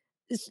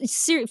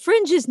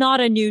 Fringe is not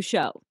a new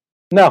show.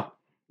 No.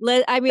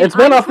 I mean, It's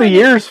been I'm off the trying to-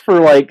 years for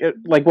like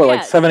what, like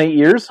Yes. 7-8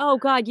 years? Oh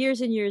God, years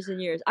and years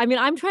and years. I mean,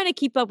 I'm trying to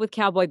keep up with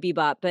Cowboy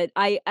Bebop, but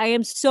I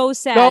am so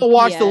sad. Don't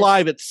watch the PS.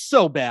 live. It's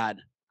so bad.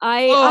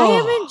 I am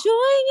Oh.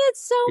 enjoying it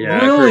so Yeah,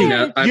 I've heard much.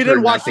 no- I've You didn't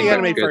heard watch the nothing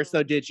but anime good- first,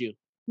 though, did you?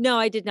 No,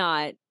 I did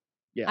not.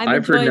 Yeah, I'm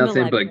I've heard enjoying the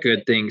nothing live but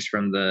good things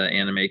from the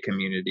anime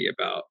community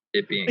about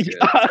it being good.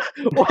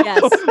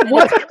 Yes.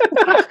 What?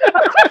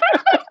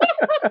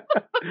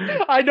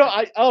 I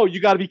know. You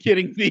got to be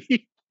kidding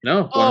me.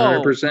 No,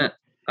 Oh. 100%.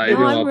 I No,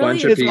 know I'm a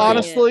bunch really of people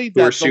honestly,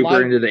 who are that the super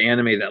live- into the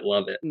anime that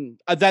love it.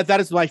 That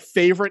is my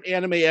favorite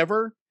anime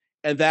ever.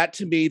 And that,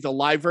 to me, the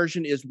live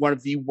version is one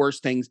of the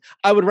worst things.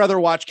 I would rather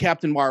watch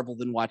Captain Marvel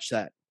than watch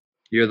that.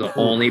 You're the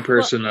only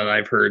person that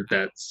I've heard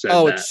that said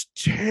Oh, that. it's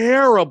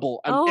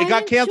terrible. It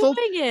got canceled.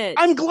 enjoying it.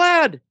 I'm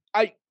glad.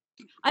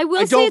 I will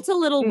I say don't- it's a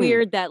little Hmm.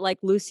 weird that like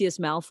Lucius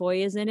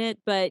Malfoy is in it,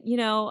 but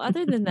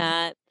other than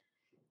that,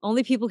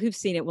 only people who've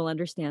seen it will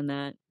understand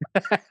that.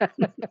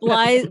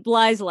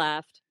 Bly's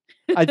laughed.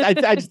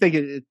 I just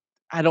think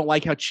I don't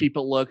like how cheap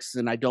it looks,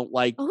 and I don't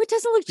like. Oh, it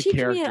doesn't look the cheap to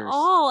me at characters.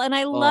 all, and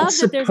I love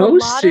It's that there's a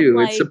supposed lot to. of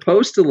like, It's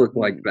supposed to look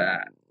like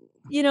that.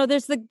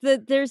 there's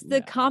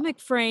the comic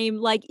frame.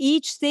 Like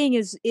each thing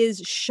is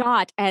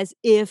shot as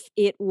if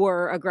it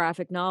were a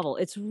graphic novel.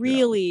 It's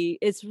really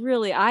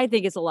I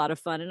think it's a lot of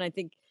fun, and I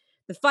think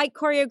the fight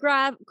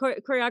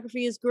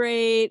choreography is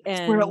great. That's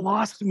And where it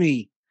lost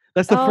me.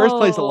 That's the first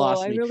place it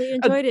lost I me. really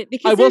And enjoyed it I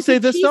because will there's say a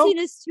this though.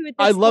 cheesiness to it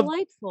I that's love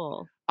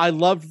delightful. I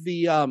loved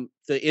the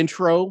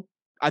intro.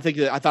 I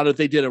thought that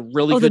they did a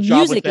really Oh, good the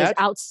job with music is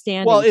that.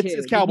 outstanding. Well, too. it's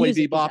The Cowboy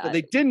music is Bebop, and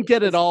they didn't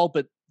get it all,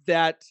 but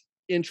that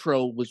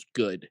intro was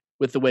good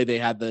with the way they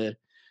had the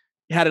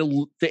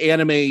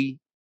anime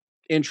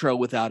intro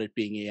without it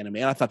being anime,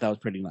 and I thought that was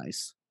pretty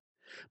nice.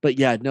 But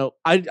yeah, no,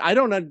 I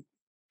don't, and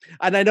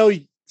I know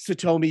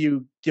Satomi,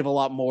 you give a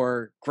lot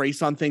more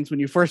grace on things when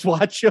you first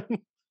watch them.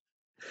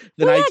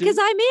 Than Well, I yeah, do. because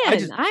I'm I in.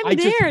 just- I'm I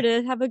just- there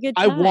to have a good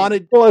I time.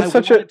 wanted. Well, I it's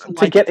such wanted a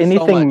to like get it so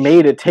anything much.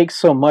 made, it takes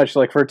so much.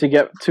 Like for it to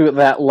get to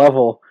that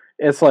level,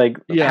 it's like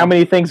Yeah. how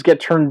many things get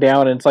turned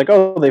down, and it's like,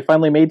 oh, they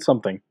finally made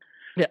something.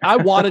 Yeah, I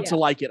wanted Yeah, to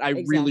like it. I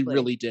really, exactly.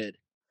 really did.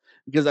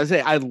 Because I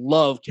say I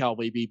love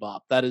Cowboy Bebop.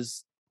 That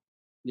is,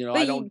 But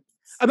I don't.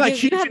 I'm not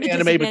huge have in the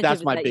anime, but disadvantage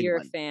that's of my that big you're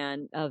one. a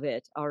fan of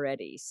it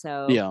already.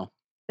 So Yeah.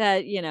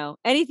 that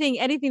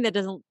anything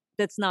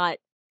that's not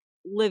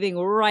living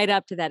right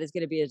up to that is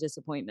going to be a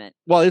disappointment.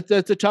 Well, it's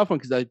a tough one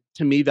because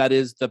to me that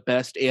is the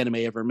best anime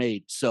ever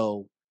made.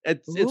 So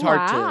it's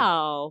hard to.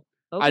 Wow.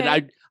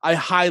 Okay. I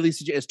highly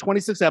suggest. It's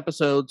 26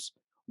 episodes,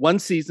 one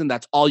season.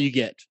 That's all you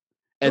get.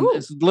 and Ooh.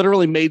 it's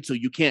literally made so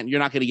you're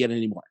not going to get it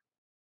anymore.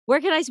 Where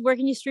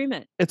can you stream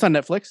it? It's on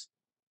Netflix.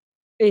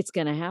 It's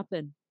gonna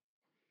happen.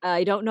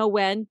 I don't know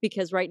when,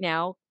 because right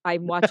now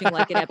I'm watching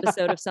like an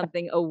episode of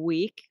something a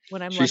week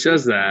when I'm She lucky.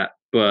 says that,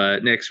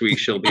 but next week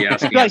she'll be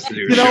asking Like, us to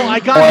do you a know, show. I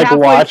got Like halfway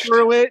watched.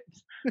 through it.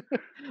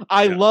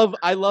 I love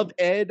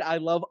Ed. I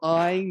love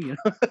Ein. You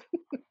know?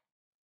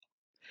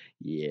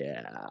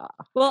 Yeah.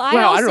 Well, I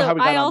Wow, I don't know how also we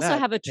got I on also that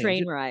have a train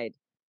tangent. ride,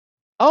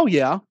 Oh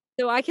yeah.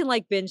 so I can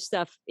like binge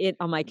stuff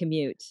on my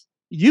commute.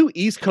 You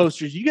East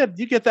Coasters, you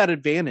get that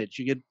advantage.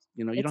 You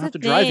don't It's have a to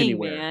drive thing,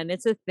 anywhere. man.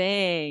 It's a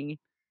thing.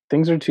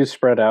 Things are too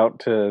spread out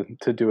to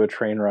do a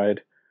train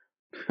ride.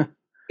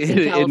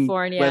 In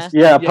California.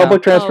 Yeah, public Oh,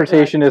 God.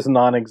 transportation is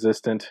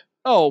non-existent.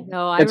 Oh,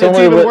 No, I It's it's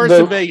only even the- worse the-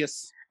 in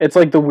Vegas. It's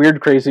like the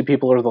weird, crazy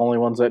people are the only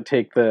ones that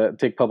take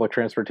public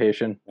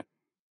transportation.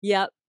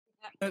 Yep.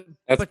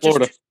 That's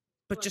Florida.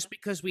 But just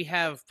because we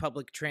have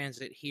public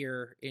transit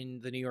here in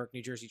the New York,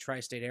 New Jersey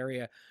tri-state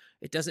area,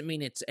 it doesn't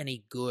mean it's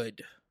any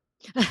good.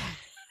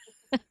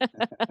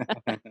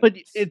 But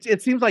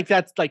it seems like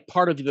that's like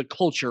part of the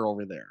culture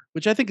over there,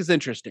 which I think is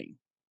interesting.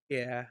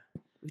 Yeah,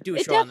 we do a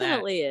It show on that.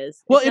 definitely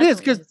is. Well, it is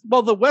definitely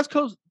because the West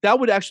Coast, that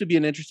would actually be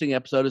an interesting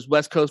episode, is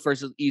West Coast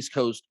versus East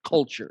Coast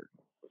culture,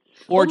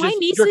 or Well, my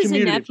just your nieces and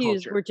community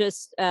nephews culture. were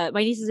just my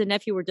nieces and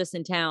nephew were just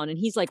in town, and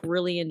he's like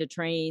really into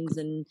trains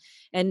and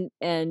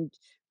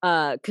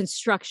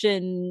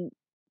construction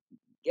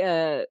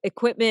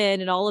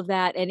equipment and all of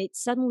that. And it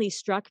suddenly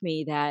struck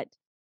me that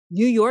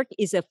New York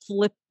is a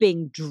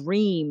flipping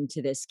dream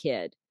to this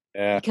kid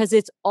Yeah. because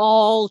it's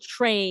all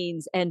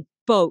trains and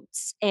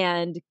boats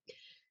and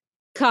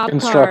cop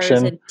cars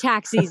Construction. and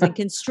taxis and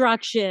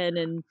construction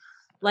and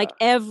like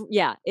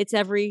it's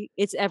every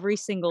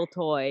single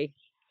toy.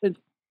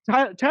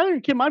 Tyler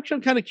and Kim, I'm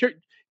kind of curious.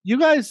 You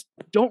guys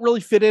don't really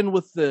fit in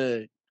with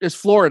it's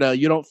Florida.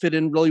 You don't fit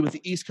in really with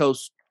the East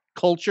Coast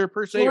culture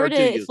per se, or do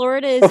you?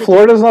 Florida is But a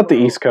Florida's different not the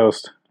world. East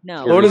Coast.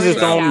 No, Florida's its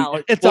Florida's own.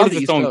 south. It's on Florida's the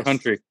its East own Coast.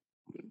 country.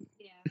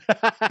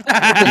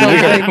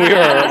 Yeah. We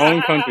are our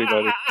own country,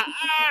 buddy.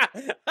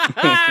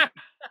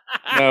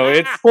 No,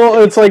 it's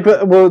Well, it's like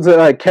what was it,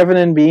 like Kevin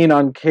and Bean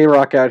on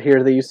K-Rock out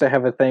here. They used to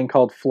have a thing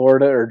called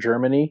Florida or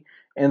Germany,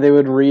 and they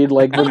would read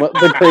like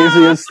the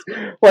craziest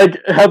like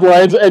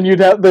headlines, and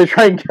they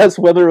try and guess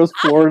whether it was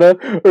Florida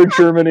or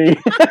Germany.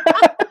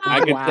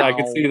 I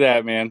could see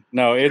that, man.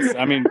 No, it's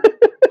I mean,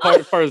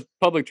 as far as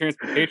public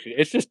transportation,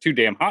 it's just too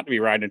damn hot to be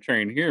riding a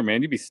train here,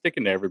 man. You'd be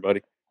sticking to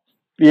everybody.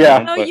 Yeah.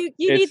 No, But you it's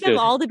need them just-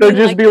 all to There'd be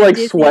just like be, the like,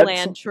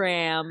 Disneyland sweats.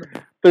 tram.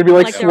 There'd be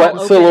like Like they're all sweat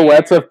open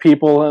silhouettes of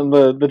people in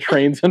the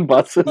trains and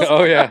buses.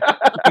 Oh yeah.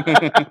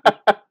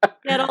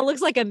 That all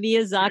looks like a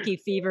Miyazaki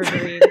fever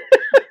dream.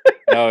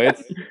 No,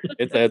 it's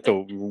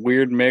a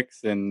weird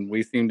mix, and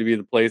we seem to be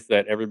the place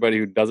that everybody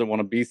who doesn't want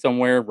to be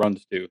somewhere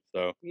runs to.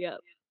 So, Yep.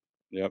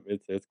 yep,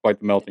 it's quite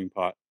the melting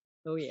pot.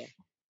 Oh yeah.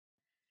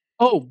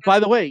 Oh, by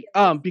the way,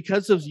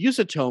 because of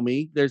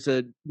Yusatomi, there's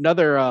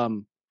another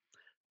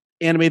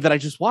anime that I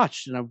just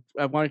watched, and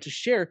I wanted to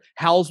share.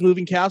 Howl's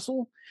Moving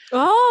Castle.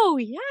 Oh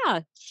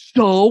yeah.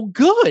 So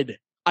good.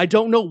 I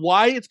don't know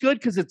why it's good,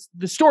 because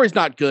the story's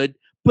not good,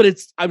 but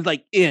I'm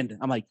like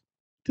I'm like,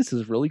 this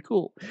is really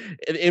cool.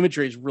 And the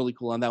imagery is really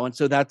cool on that one.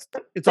 So it's on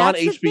That's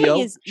the thing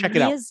HBO. is Check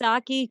it out.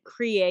 Miyazaki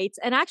creates,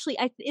 and actually,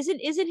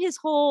 isn't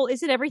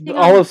everything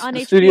All of on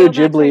Studio HBO Max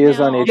Ghibli right is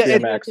now? on All HBO Studio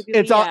Max. Ghibli,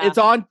 It's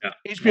on All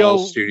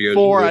HBO Studio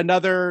for Ghibli.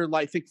 another,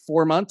 I think,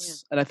 4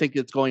 months, and I think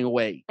it's going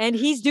away. And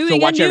he's doing a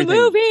watch new everything.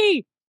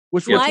 movie.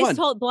 Which Bly's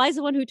one? Bly's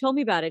the one who told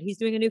me about it. He's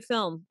doing a new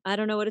film. I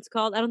don't know what it's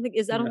called. I don't think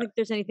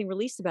there's anything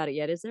released about it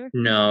yet, is there?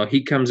 No,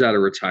 he comes out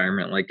of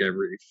retirement like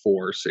every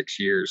 4 or 6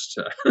 years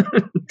to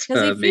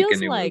Because he make a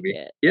feels new like movie.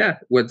 it. Yeah,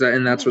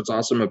 and that's what's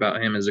awesome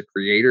about him as a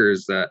creator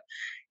is that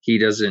he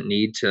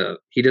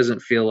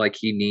doesn't feel like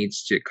he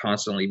needs to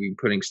constantly be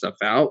putting stuff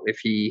out. If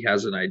he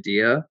has an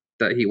idea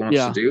that he wants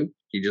Yeah. to do,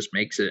 he just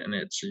makes it, and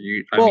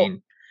Well-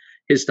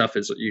 his stuff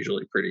is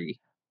usually pretty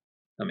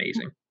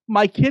amazing.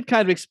 My kid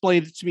kind of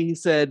explained it to me. He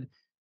said,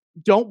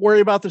 "Don't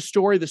worry about the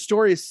story. The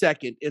story is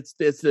second. It's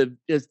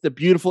the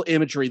beautiful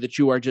imagery that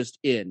you are just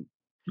in."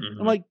 Mhm.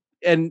 I'm like,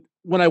 and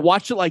when I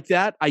watched it like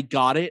that, I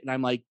got it, and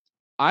I'm like,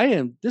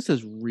 this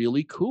is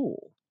really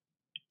cool.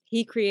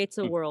 He creates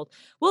a world.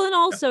 Well, and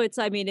also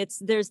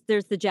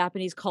there's the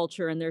Japanese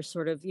culture, and there's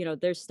sort of,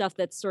 there's stuff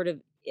that's sort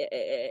of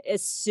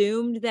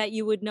assumed that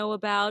you would know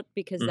about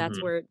because that's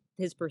Mhm. where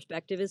his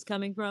perspective is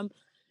coming from.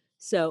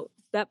 So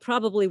that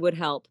probably would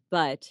help,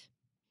 but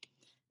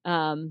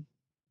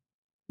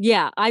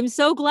yeah, I'm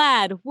so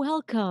glad.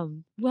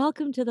 Welcome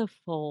to the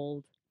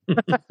fold.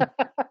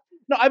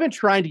 No, I've been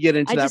trying to get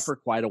into I that just- for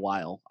quite a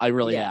while. I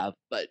really Yeah. have,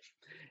 but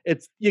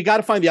you got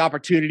to find the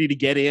opportunity to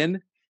get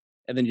in,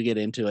 and then you get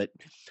into it.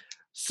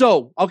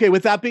 So, okay,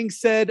 with that being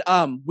said,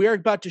 we're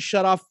about to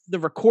shut off the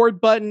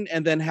record button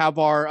and then have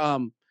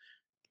our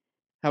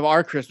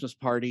Christmas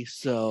party.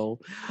 So,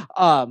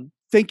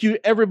 thank you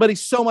everybody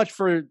so much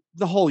for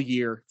the whole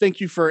year. Thank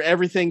you for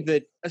everything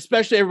that,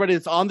 especially everybody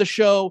that's on the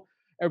show,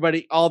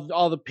 everybody,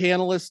 all the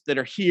panelists that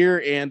are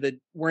here and that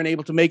weren't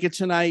able to make it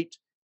tonight.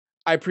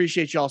 I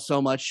appreciate y'all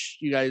so much.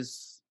 You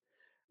guys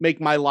make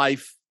my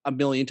life a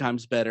million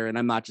times better, and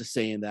I'm not just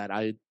saying that.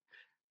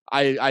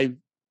 I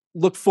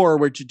look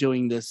forward to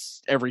doing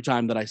this every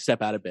time that I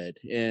step out of bed,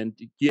 and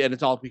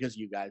it's all because of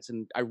you guys,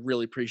 and I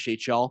really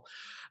appreciate y'all.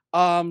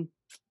 I'm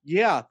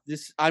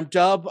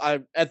Dub.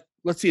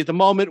 Let's see. At the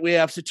moment, we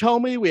have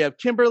Satomi, we have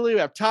Kimberly, we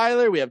have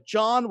Tyler, we have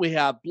John, we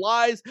have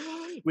Blythe,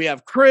 we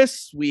have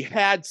Chris, we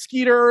had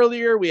Skeeter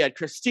earlier, we had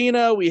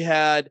Christina, we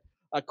had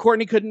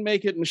Courtney couldn't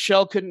make it,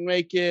 Michelle couldn't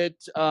make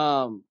it.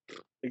 I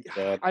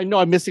know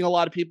I'm missing a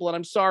lot of people, and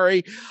I'm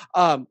sorry.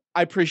 I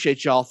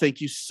appreciate y'all.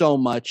 Thank you so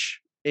much.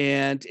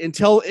 And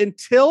until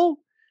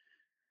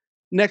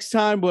next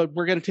time,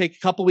 we're going to take a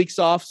couple weeks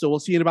off, so we'll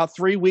see you in about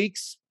 3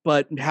 weeks.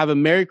 But have a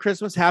Merry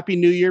Christmas, Happy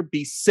New Year,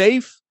 be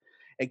safe,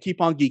 and keep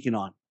on geeking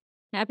on.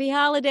 Happy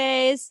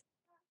holidays.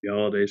 Happy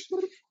holidays.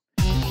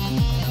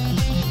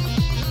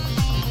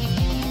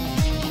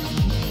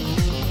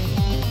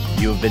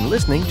 You have been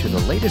listening to the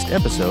latest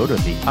episode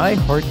of the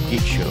iHeart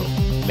Geek Show.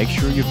 Make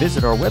sure you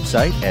visit our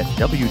website at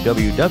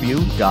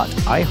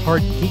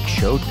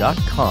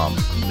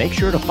www.iheartgeekshow.com. Make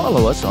sure to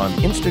follow us on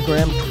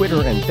Instagram,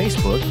 Twitter, and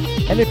Facebook.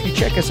 And if you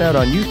check us out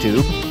on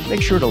YouTube,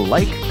 make sure to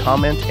like,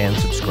 comment, and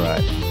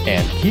subscribe.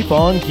 And keep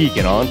on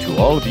geeking on to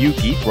all of you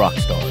geek rock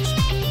stars.